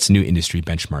 Opus sets new industry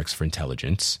benchmarks for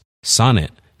intelligence.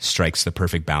 Sonnet strikes the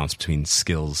perfect balance between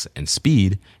skills and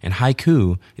speed. And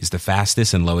Haiku is the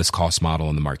fastest and lowest cost model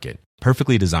in the market,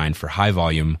 perfectly designed for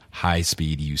high-volume,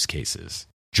 high-speed use cases.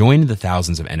 Join the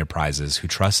thousands of enterprises who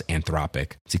trust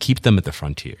Anthropic to keep them at the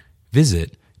frontier.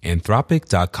 Visit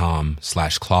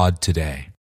anthropic.com/Claude today.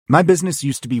 My business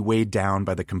used to be weighed down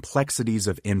by the complexities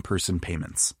of in-person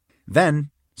payments. Then,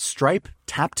 Stripe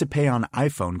Tap to Pay on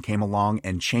iPhone came along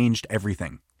and changed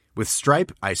everything. With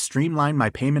Stripe, I streamlined my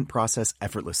payment process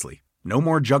effortlessly. No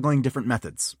more juggling different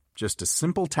methods. Just a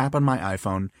simple tap on my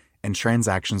iPhone and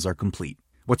transactions are complete.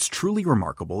 What's truly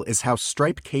remarkable is how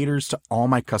Stripe caters to all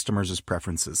my customers'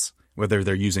 preferences. Whether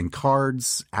they're using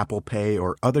cards, Apple Pay,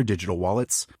 or other digital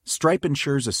wallets, Stripe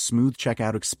ensures a smooth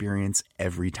checkout experience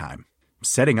every time.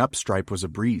 Setting up Stripe was a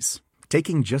breeze,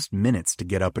 taking just minutes to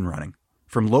get up and running.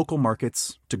 From local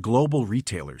markets to global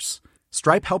retailers,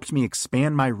 Stripe helped me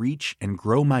expand my reach and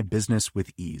grow my business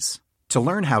with ease. To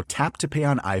learn how Tap to Pay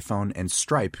on iPhone and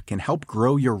Stripe can help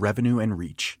grow your revenue and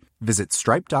reach, visit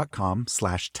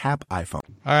stripe.com/tapiphone. All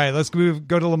right, let's go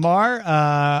to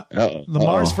Lamar.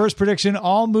 Lamar's first prediction: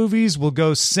 all movies will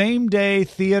go same day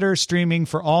theater streaming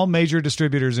for all major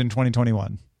distributors in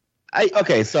 2021.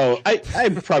 So I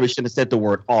probably shouldn't have said the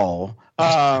word all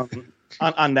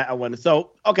on that one.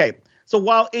 So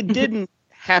while it didn't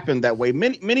happen that way,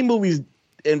 many movies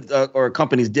or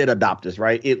companies did adopt this,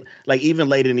 right? It even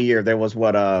late in the year there was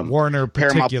Warner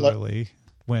particularly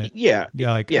went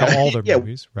all their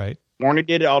movies, right? Warner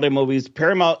did all their movies.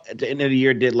 Paramount at the end of the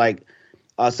year did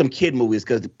some kid movies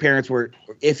because the parents were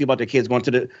iffy about their kids going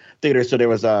to the theater. So there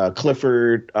was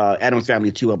Clifford, Addams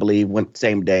Family 2, I believe, went the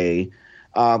same day.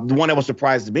 The one that was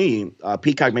surprised me,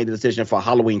 Peacock made the decision for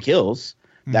Halloween Kills.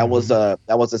 That was a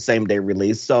same day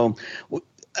release. So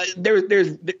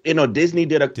there's Disney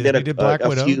did Black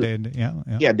Widow. Few,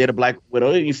 did a Black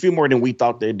Widow, a few more than we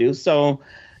thought they'd do. So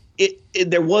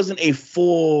there wasn't a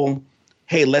full,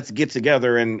 hey, let's get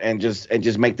together and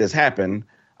just make this happen.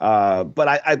 But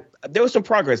I there was some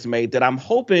progress made that I'm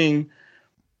hoping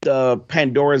the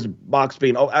Pandora's box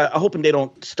being. I'm hoping they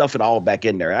don't stuff it all back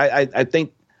in there. I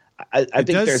think it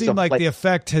does seem like the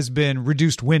effect has been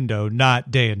reduced window, not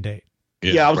day and date.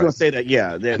 Yeah, I was going to say that.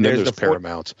 Yeah, and then there's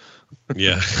Paramount.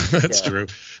 Yeah, that's true.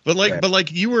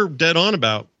 But you were dead on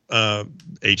about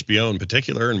HBO in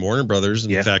particular and Warner Brothers.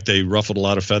 In fact, they ruffled a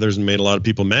lot of feathers and made a lot of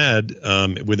people mad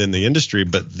within the industry.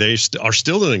 But they are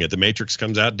still doing it. The Matrix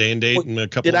comes out day and date in a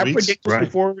couple of weeks. Did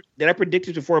I predict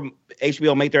this before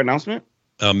HBO made their announcement?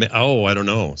 I don't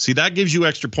know. See, that gives you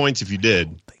extra points if you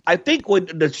did. I think when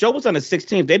the show was on the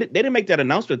 16th, they didn't make that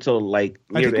announcement until near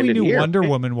the end of the year. I think we knew Wonder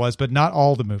Woman was, but not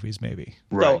all the movies, maybe.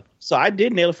 Right. So I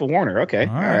did nail it for Warner. Okay.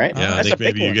 All right. Yeah, I think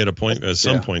maybe you get a point at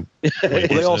some point. Well,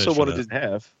 they also wanted to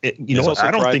have. I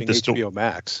don't think the HBO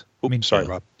Max. Sorry,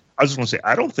 Rob. I was just going to say,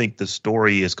 I don't think the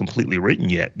story is completely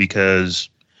written yet because,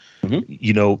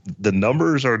 the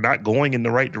numbers are not going in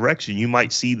the right direction. You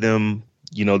might see them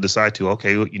decide to,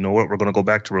 you know what, we're going to go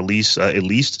back to release at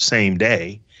least same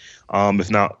day, if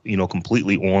not,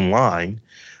 completely online.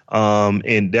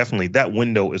 And definitely that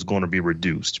window is going to be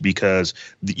reduced because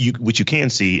what you can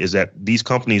see is that these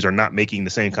companies are not making the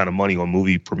same kind of money on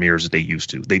movie premieres as they used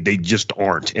to. They just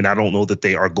aren't. And I don't know that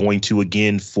they are going to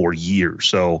again for years.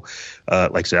 So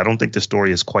like I said, I don't think the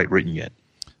story is quite written yet.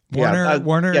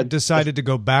 Warner decided to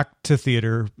go back to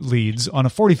theater leads on a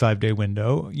 45-day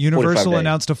window. Universal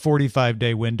announced a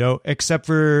 45-day window, except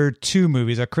for 2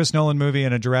 movies, a Chris Nolan movie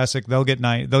and a Jurassic. They'll get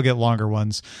longer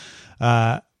ones.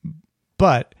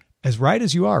 But as right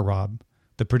as you are, Rob,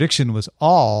 the prediction was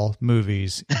all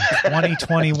movies in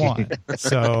 2021.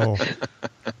 So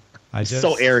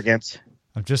so arrogant.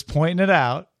 I'm just pointing it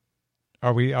out.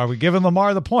 Are we giving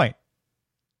Lamar the point?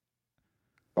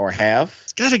 Or half?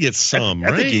 It's got to get some, I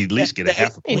right? think you at least get a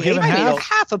half a point.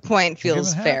 Half a point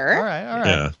feels fair. All right.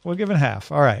 Yeah. We'll give it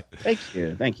half. All right. Thank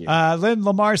you. Lynn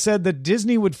Lamar said that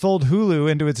Disney would fold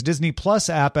Hulu into its Disney Plus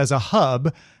app as a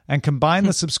hub and combine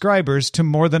the subscribers to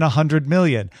more than 100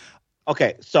 million.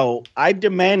 Okay, so I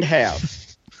demand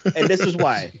half. And this is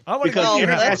why.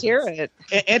 Let's hear it.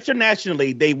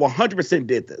 Internationally, they 100%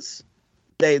 did this.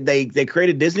 They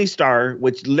created Disney Star,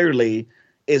 which literally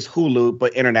is Hulu,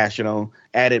 but international,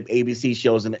 added ABC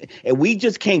shows. And we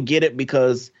just can't get it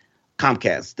because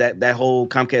Comcast, that whole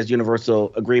Comcast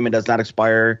Universal agreement does not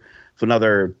expire for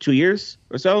another 2 years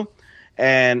or so.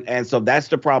 And so that's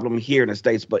the problem here in the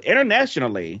States. But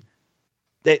internationally,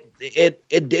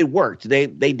 it worked. They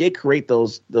did create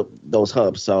those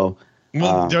hubs. So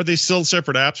are they still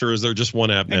separate apps, or is there just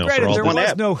one app now? Granted, there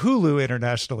was no Hulu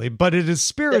internationally, but it is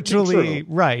spiritually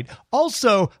right.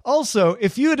 Also,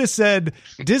 if you had said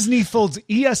Disney folds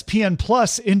ESPN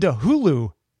Plus into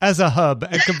Hulu as a hub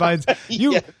and combines, I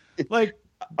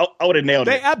would have nailed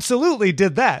it. They absolutely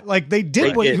did that. Like they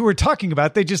did what you were talking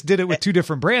about. They just did it with two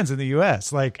different brands in the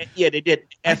U.S. Like they did.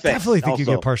 I definitely think you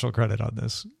get partial credit on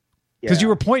this because you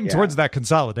were pointing towards that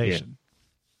consolidation.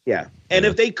 Yeah. And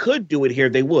if they could do it here,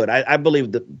 they would. I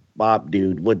believe the Bob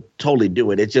dude would totally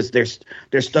do it. It's just they're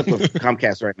stuck with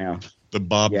Comcast right now. The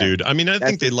Bob dude. I mean, I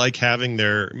think they like having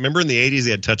their. Remember in the 80s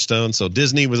they had Touchstone, so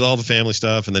Disney was all the family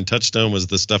stuff, and then Touchstone was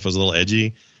the stuff was a little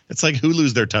edgy. It's like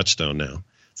Hulu's their Touchstone now.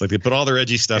 It's like they put all their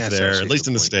edgy stuff there, at least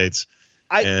in the States.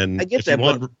 I get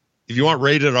that. If you want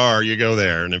rated R, you go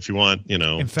there, and if you want,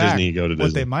 in fact, Disney, you go to Disney.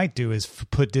 What they might do is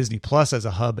put Disney Plus as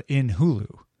a hub in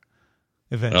Hulu.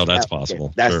 Eventually. Oh, that's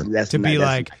possible.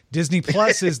 Disney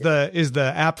Plus is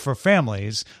the app for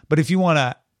families, but if you want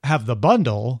to have the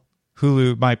bundle,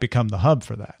 Hulu might become the hub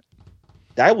for that.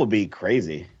 That would be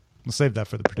crazy. We'll save that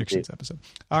for the predictions episode.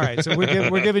 All right, so what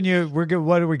are we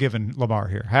giving Lamar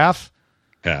here? Half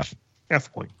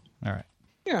point. All right.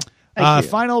 Yeah.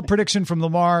 Final prediction from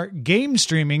Lamar: game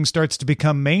streaming starts to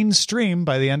become mainstream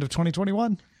by the end of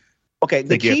 2021. Okay,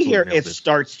 the key here is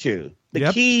starts to.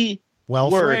 The key. Well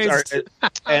words are,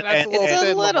 it's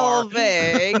a little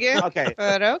vague. Okay,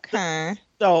 but okay.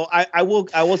 So I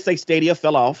will say Stadia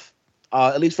fell off,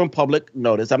 at least from public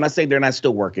notice. I'm not saying they're not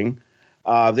still working.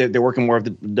 They're working more of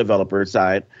the developer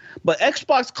side, but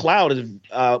Xbox Cloud is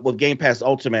with Game Pass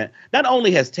Ultimate not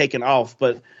only has taken off,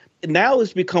 but now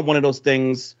it's become one of those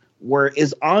things where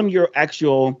it's on your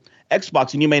actual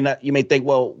Xbox, and you may think,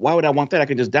 well, why would I want that? I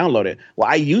can just download it. Well,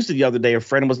 I used it the other day. A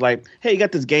friend was like, hey, you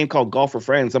got this game called Golf for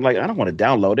Friends. I'm like, I don't want to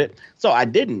download it. So I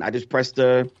didn't. I just pressed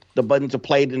the button to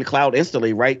play it in the cloud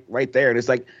instantly right there. And it's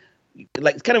like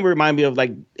it's kind of remind me of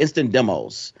like instant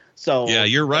demos. So yeah,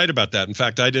 you're right about that. In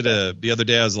fact, I did the other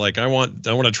day. I was like, I want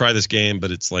to try this game,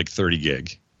 but it's like 30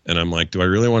 gig. And I'm like, do I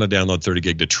really want to download 30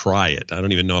 gig to try it? I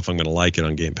don't even know if I'm going to like it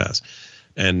on Game Pass.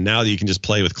 And now that you can just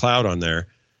play with cloud on there,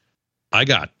 I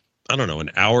got, I don't know,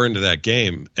 an hour into that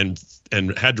game and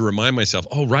had to remind myself,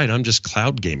 oh, right, I'm just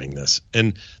cloud gaming this.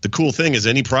 And the cool thing is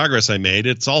any progress I made,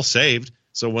 it's all saved.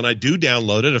 So when I do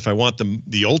download it, if I want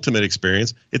the ultimate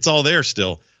experience, it's all there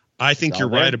still. I think you're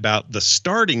right about the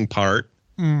starting part.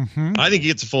 Mm-hmm. I think he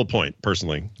gets a full point,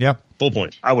 personally. Yep. Full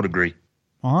point. I would agree.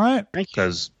 All right.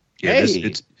 Because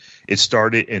it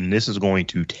started, and this is going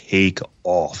to take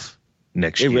off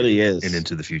next year. It really is. And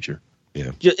into the future.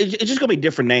 Yeah, it's just gonna be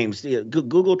different names.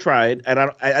 Google tried,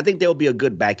 and I think they'll be a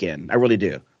good back end. I really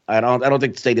do. I don't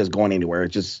think Stadia's going anywhere.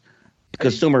 It's just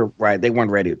consumer, right? They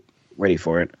weren't ready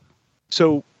for it.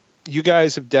 So you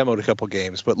guys have demoed a couple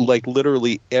games, but like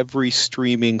literally every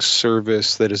streaming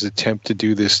service that has attempted to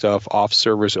do this stuff off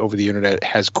servers over the internet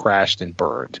has crashed and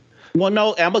burned. Well,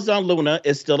 no, Amazon Luna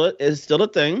is still a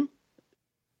thing.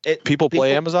 People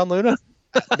play Amazon Luna.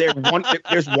 There's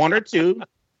one or two.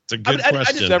 It's a good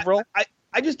question.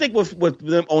 I just think with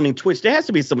them owning Twitch, there has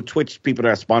to be some Twitch people that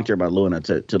are sponsored by Luna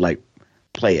to like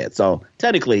play it. So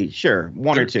technically, sure,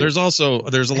 one or two. There's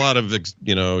a lot of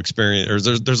experience.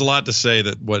 Or there's a lot to say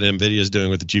that what NVIDIA is doing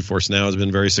with the GeForce Now has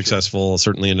been very successful,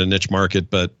 certainly in a niche market,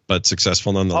 but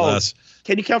successful nonetheless.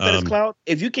 Can you count that as cloud?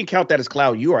 If you can count that as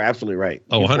cloud, you are absolutely right.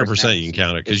 Oh, 100% you can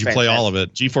count it because you play all of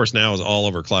it. GeForce Now is all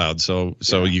over cloud, so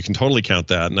you can totally count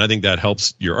that, and I think that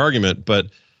helps your argument, but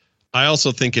I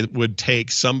also think it would take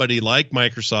somebody like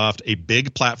Microsoft, a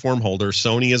big platform holder,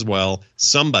 Sony as well,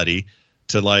 somebody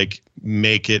to like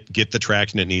make it get the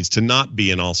traction it needs to not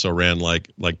be an also ran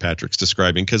like Patrick's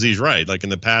describing, because he's right. Like in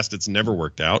the past, it's never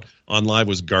worked out. OnLive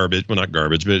was garbage. Well, not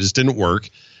garbage, but it just didn't work.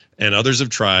 And others have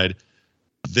tried.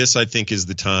 This, I think, is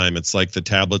the time. It's like the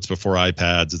tablets before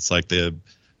iPads. It's like the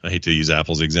I hate to use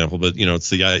Apple's example, but it's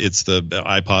the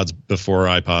iPods before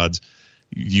iPods.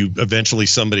 You eventually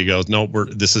somebody goes, no,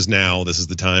 this is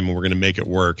the time, and we're going to make it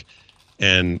work.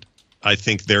 And I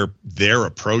think their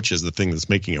approach is the thing that's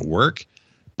making it work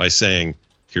by saying,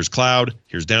 here's cloud,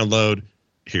 here's download,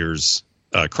 here's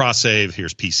cross save,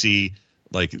 here's PC.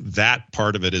 Like that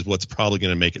part of it is what's probably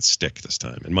going to make it stick this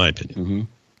time, in my opinion. Mm-hmm.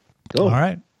 Cool. All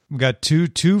right, we got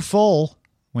two full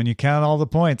when you count all the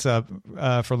points up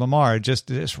for Lamar. Just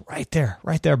right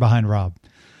there behind Rob.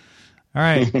 All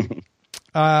right.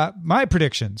 My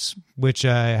predictions, which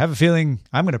I have a feeling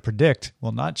I'm going to predict,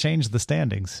 will not change the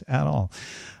standings at all.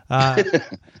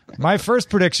 My first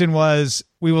prediction was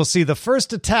we will see the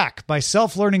first attack by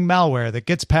self-learning malware that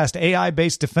gets past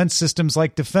AI-based defense systems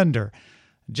like Defender.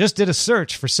 Just did a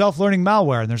search for self-learning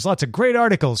malware, and there's lots of great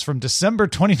articles from December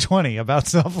 2020 about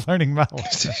self-learning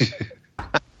malware.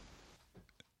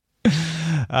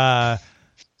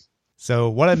 So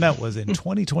what I meant was in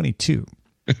 2022.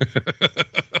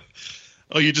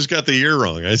 Oh, you just got the year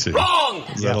wrong. I see. Wrong!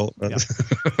 Yeah.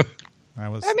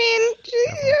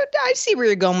 I see where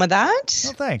you're going with that.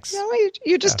 Well, thanks.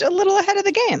 You're just a little ahead of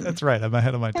the game. That's right. I'm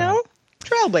ahead of my time.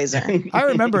 Trailblazer. I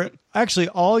remember actually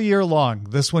all year long,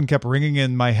 this one kept ringing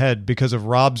in my head because of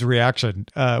Rob's reaction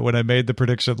when I made the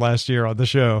prediction last year on the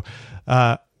show.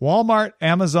 Walmart,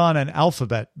 Amazon, and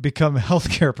Alphabet become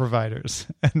healthcare providers.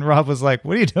 And Rob was like,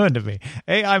 what are you doing to me?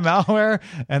 AI malware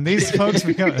and these folks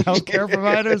become healthcare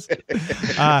providers?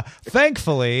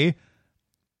 Thankfully,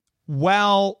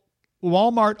 while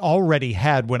Walmart already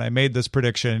had, when I made this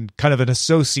prediction, kind of an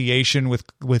association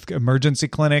with emergency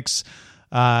clinics,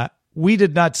 we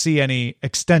did not see any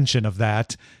extension of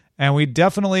that. And we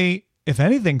definitely, if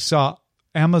anything, saw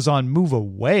Amazon move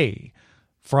away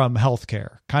from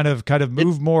healthcare, kind of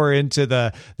move more into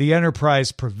the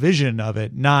enterprise provision of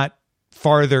it, not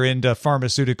farther into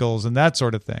pharmaceuticals and that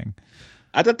sort of thing.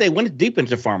 I thought they went deep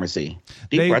into pharmacy.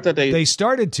 I thought they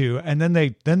started to, and then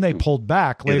they pulled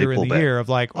back later in the year of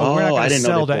like, we're not going to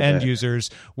sell to end users.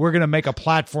 We're going to make a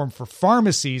platform for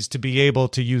pharmacies to be able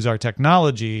to use our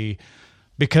technology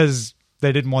because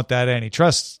they didn't want that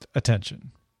antitrust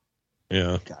attention.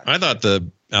 Yeah. I thought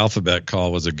the Alphabet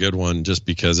call was a good one just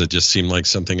because it just seemed like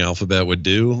something Alphabet would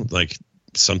do, like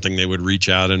something they would reach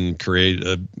out and create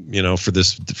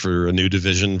for a new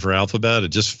division for Alphabet. It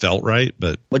just felt right.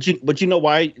 But you know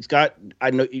why, Scott?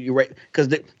 I know you're right, because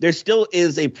there still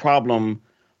is a problem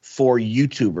for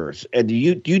YouTubers, and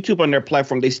YouTube on their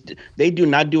platform, they do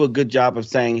not do a good job of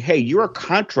saying, hey, you're a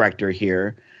contractor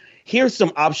here. Here's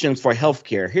some options for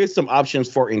healthcare. Here's some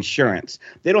options for insurance.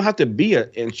 They don't have to be an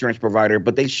insurance provider,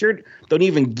 but they sure don't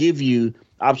even give you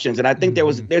options. And I think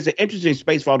there's an interesting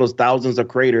space for all those thousands of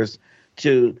creators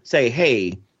to say,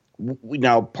 hey,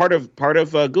 part of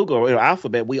Google,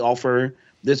 Alphabet, we offer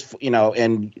this,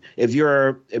 and if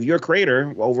you're a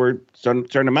creator over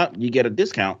certain amount, you get a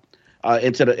discount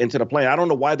into the plan. I don't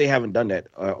know why they haven't done that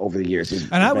over the years.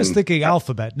 And I was thinking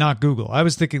Alphabet, not Google. I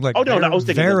was thinking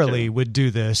Verily would do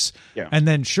this. Yeah. And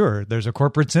then sure, there's a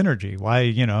corporate synergy.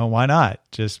 Why not?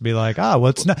 Just be like,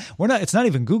 it's not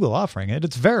even Google offering it.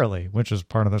 It's Verily, which is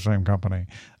part of the same company.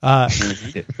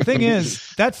 Thing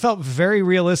is, that felt very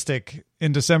realistic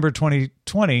in December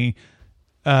 2020.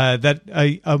 That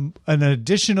an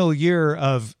additional year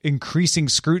of increasing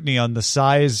scrutiny on the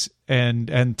size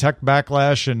and tech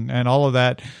backlash and all of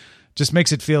that just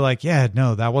makes it feel like,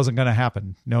 that wasn't going to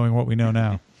happen, knowing what we know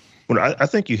now. Well, I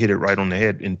think you hit it right on the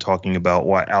head in talking about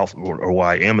why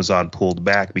why Amazon pulled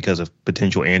back because of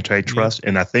potential antitrust. Yeah.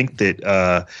 And I think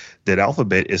that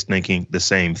Alphabet is thinking the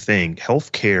same thing.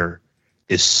 Healthcare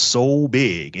is so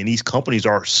big and these companies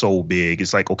are so big.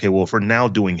 It's like, okay, well, if we're now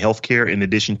doing healthcare in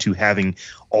addition to having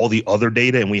all the other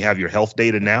data and we have your health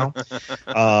data now,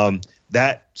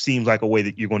 that seems like a way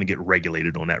that you're going to get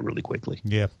regulated on that really quickly.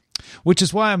 Yeah. Which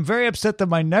is why I'm very upset that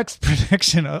my next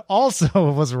prediction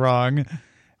also was wrong.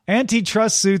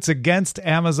 Antitrust suits against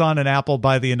Amazon and Apple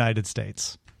by the United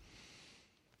States.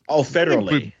 Oh,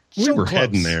 federally. We were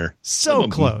heading there. So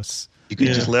close. You could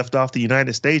have just left off the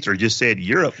United States or just said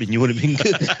Europe and you would have been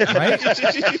good. Right?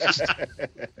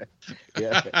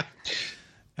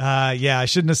 I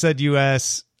shouldn't have said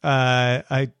U.S.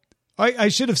 I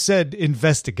should have said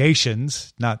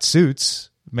investigations, not suits,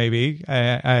 maybe.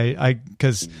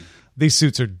 Because these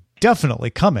suits are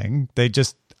definitely coming. They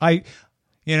just, you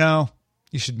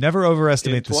should never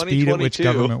overestimate the speed at which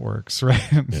government works, right?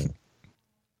 Yeah.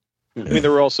 I mean,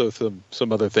 there were also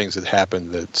some other things that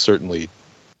happened that certainly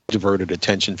diverted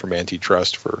attention from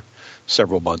antitrust for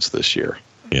several months this year.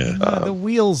 Yeah, the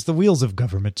wheels of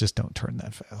government just don't turn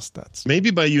that fast. That's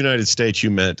maybe by United States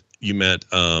you meant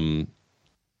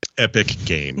Epic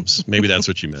Games. Maybe that's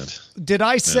what you meant. Did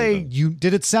I say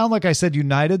did it sound like I said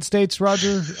United States,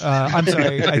 Roger? I'm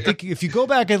sorry. I think if you go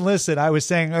back and listen, I was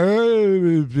saying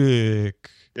Epic.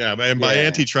 Yeah, and by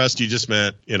antitrust, you just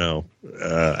meant,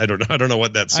 I don't know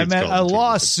what that suit's I meant called. a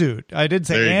lawsuit. I didn't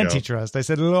say antitrust. I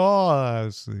said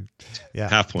lawsuit. Yeah.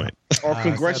 Half point. Or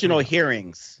congressional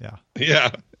hearings. Yeah.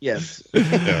 Yeah. Yes.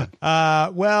 Yeah.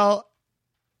 Well,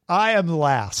 I am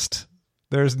last.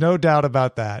 There's no doubt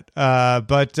about that.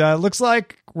 But looks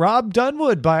like Rob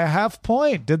Dunwood by a half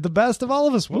point did the best of all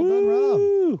of us. Well done,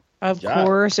 Rob. Of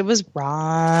course, it was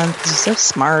Rob. He's so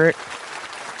smart.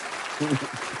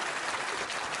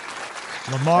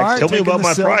 Lamar, tell me about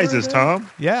my prizes, Tom.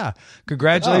 Yeah.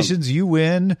 Congratulations. You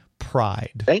win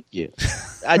pride. Thank you.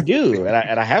 I do.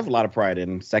 And I have a lot of pride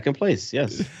in second place.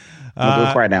 Yes. I'm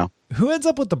doing pride now. Who ends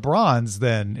up with the bronze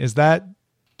then? Is that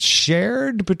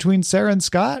shared between Sarah and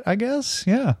Scott, I guess?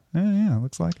 Yeah.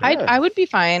 Looks like it. I would be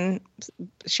fine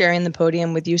sharing the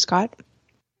podium with you, Scott.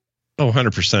 Oh,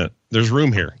 100%. There's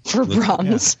room here. For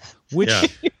bronze. Yeah. Which,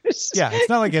 it's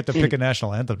not like you have to pick a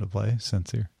national anthem to play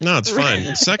since you're. No, it's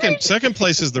fine. Second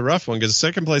place is the rough one because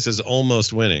second place is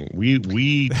almost winning. We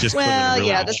just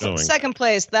the second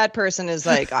place. That person is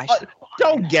like,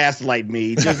 don't gaslight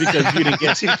me just because you didn't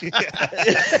get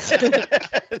to.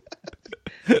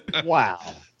 Wow.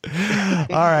 All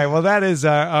right. Well, that is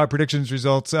our predictions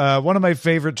results. One of my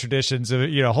favorite traditions of,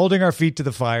 holding our feet to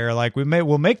the fire. Like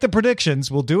we'll make the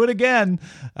predictions. We'll do it again.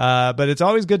 But it's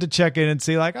always good to check in and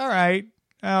see like, all right,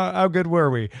 how good were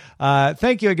we?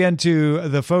 Thank you again to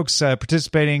the folks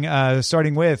participating,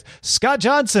 starting with Scott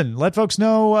Johnson. Let folks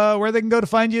know where they can go to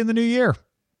find you in the new year.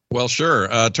 Well, sure.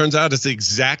 Turns out it's the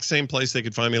exact same place they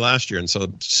could find me last year. And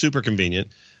so super convenient.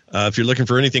 If you're looking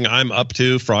for anything I'm up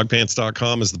to,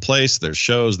 frogpants.com is the place. There's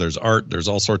shows, there's art, there's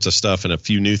all sorts of stuff, and a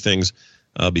few new things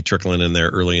I'll be trickling in there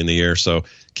early in the year. So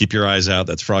keep your eyes out.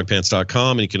 That's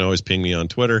frogpants.com, and you can always ping me on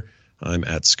Twitter. I'm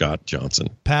at Scott Johnson.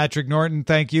 Patrick Norton,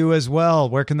 thank you as well.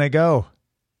 Where can they go?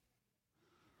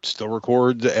 Still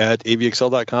record at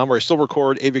avxl.com, or still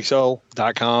record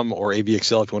avxl.com or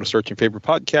avxl if you want to search your favorite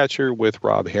podcatcher with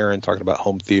Rob Heron talking about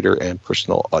home theater and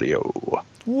personal audio.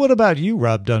 What about you,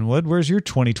 Rob Dunwood? Where's your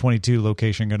 2022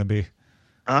 location going to be?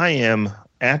 I am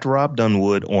at Rob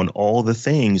Dunwood on all the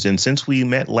things. And since we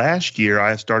met last year,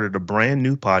 I started a brand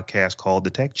new podcast called The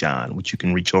Tech John, which you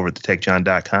can reach over at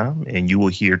thetechjohn.com, and you will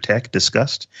hear tech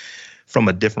discussed from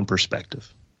a different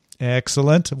perspective.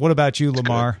 Excellent. What about you,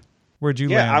 Lamar? Where'd you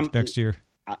land next year?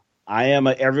 I am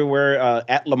everywhere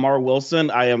at Lamar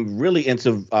Wilson. I am really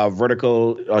into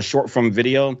vertical short form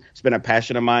video. It's been a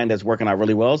passion of mine that's working out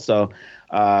really well. So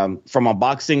from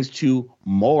unboxings to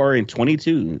more in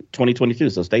 2022.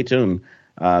 So stay tuned.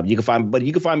 You can find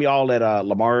me all at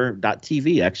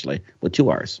lamar.tv, actually, with 2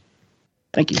 R's.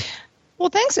 Thank you. Well,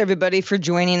 thanks everybody for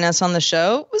joining us on the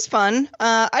show. It was fun.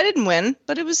 I didn't win,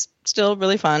 but it was still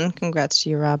really fun. Congrats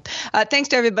to you, Rob. Thanks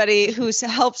to everybody who's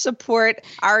helped support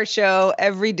our show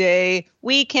every day.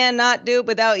 We cannot do it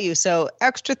without you. So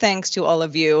extra thanks to all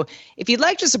of you. If you'd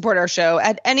like to support our show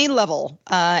at any level,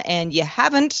 and you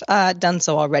haven't done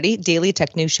so already,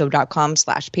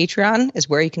 dailytechnewsshow.com/Patreon is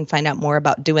where you can find out more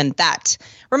about doing that.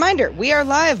 Reminder, we are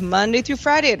live Monday through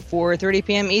Friday at 4:30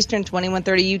 p.m. Eastern,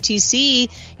 21:30 UTC.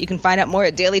 You can find out more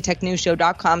at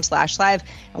dailytechnewsshow.com/live.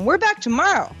 And we're back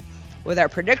tomorrow with our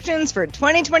predictions for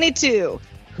 2022.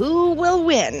 Who will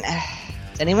win?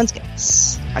 It's anyone's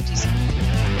guess. Talk to you soon.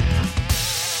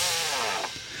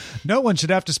 No one should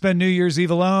have to spend New Year's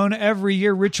Eve alone. Every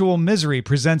year, Ritual Misery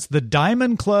presents the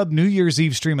Diamond Club New Year's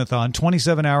Eve Streamathon,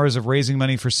 27 hours of raising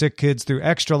money for sick kids through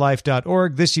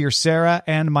extralife.org. This year, Sarah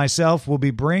and myself will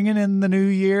be bringing in the new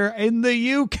year in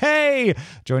the UK.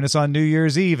 Join us on New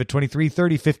Year's Eve at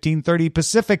 23:30, 15:30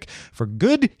 Pacific for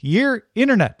Good Year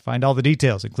Internet. Find all the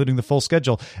details, including the full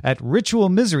schedule, at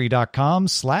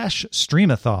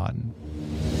ritualmisery.com/streamathon.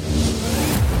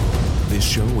 This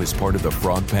show is part of the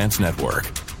Frog Pants Network.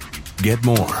 Get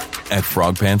more at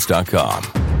frogpants.com.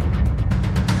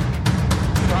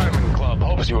 Diamond Club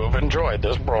hopes you have enjoyed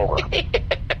this program.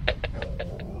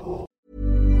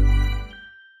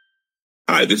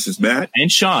 Hi, this is Matt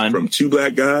and Sean from Two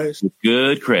Black Guys with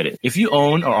Good Credit. If you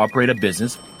own or operate a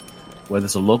business, whether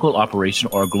it's a local operation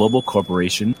or a global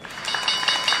corporation,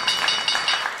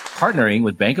 partnering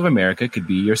with Bank of America could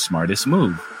be your smartest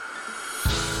move.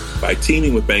 By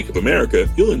teaming with Bank of America,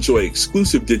 you'll enjoy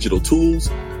exclusive digital tools,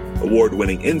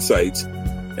 award-winning insights,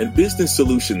 and business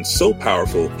solutions so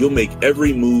powerful you'll make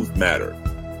every move matter.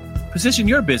 Position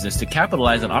your business to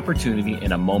capitalize on opportunity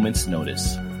in a moment's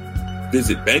notice.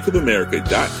 Visit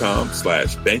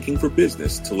bankofamerica.com/banking for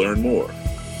business to learn more.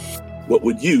 What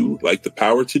would you like the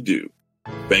power to do?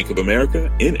 Bank of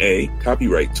America, N.A.,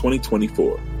 copyright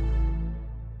 2024.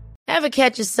 Ever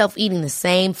catch yourself eating the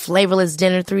same flavorless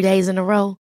dinner 3 days in a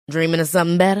row? Dreaming of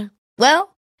something better?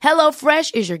 Well,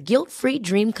 HelloFresh is your guilt-free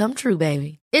dream come true,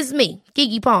 baby. It's me,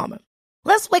 Keke Palmer.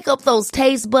 Let's wake up those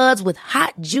taste buds with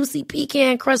hot, juicy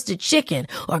pecan-crusted chicken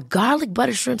or garlic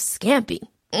butter shrimp scampi.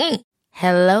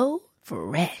 Hello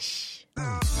Fresh.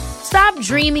 Stop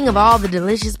dreaming of all the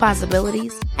delicious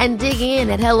possibilities and dig in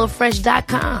at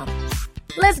HelloFresh.com.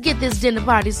 Let's get this dinner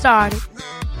party started.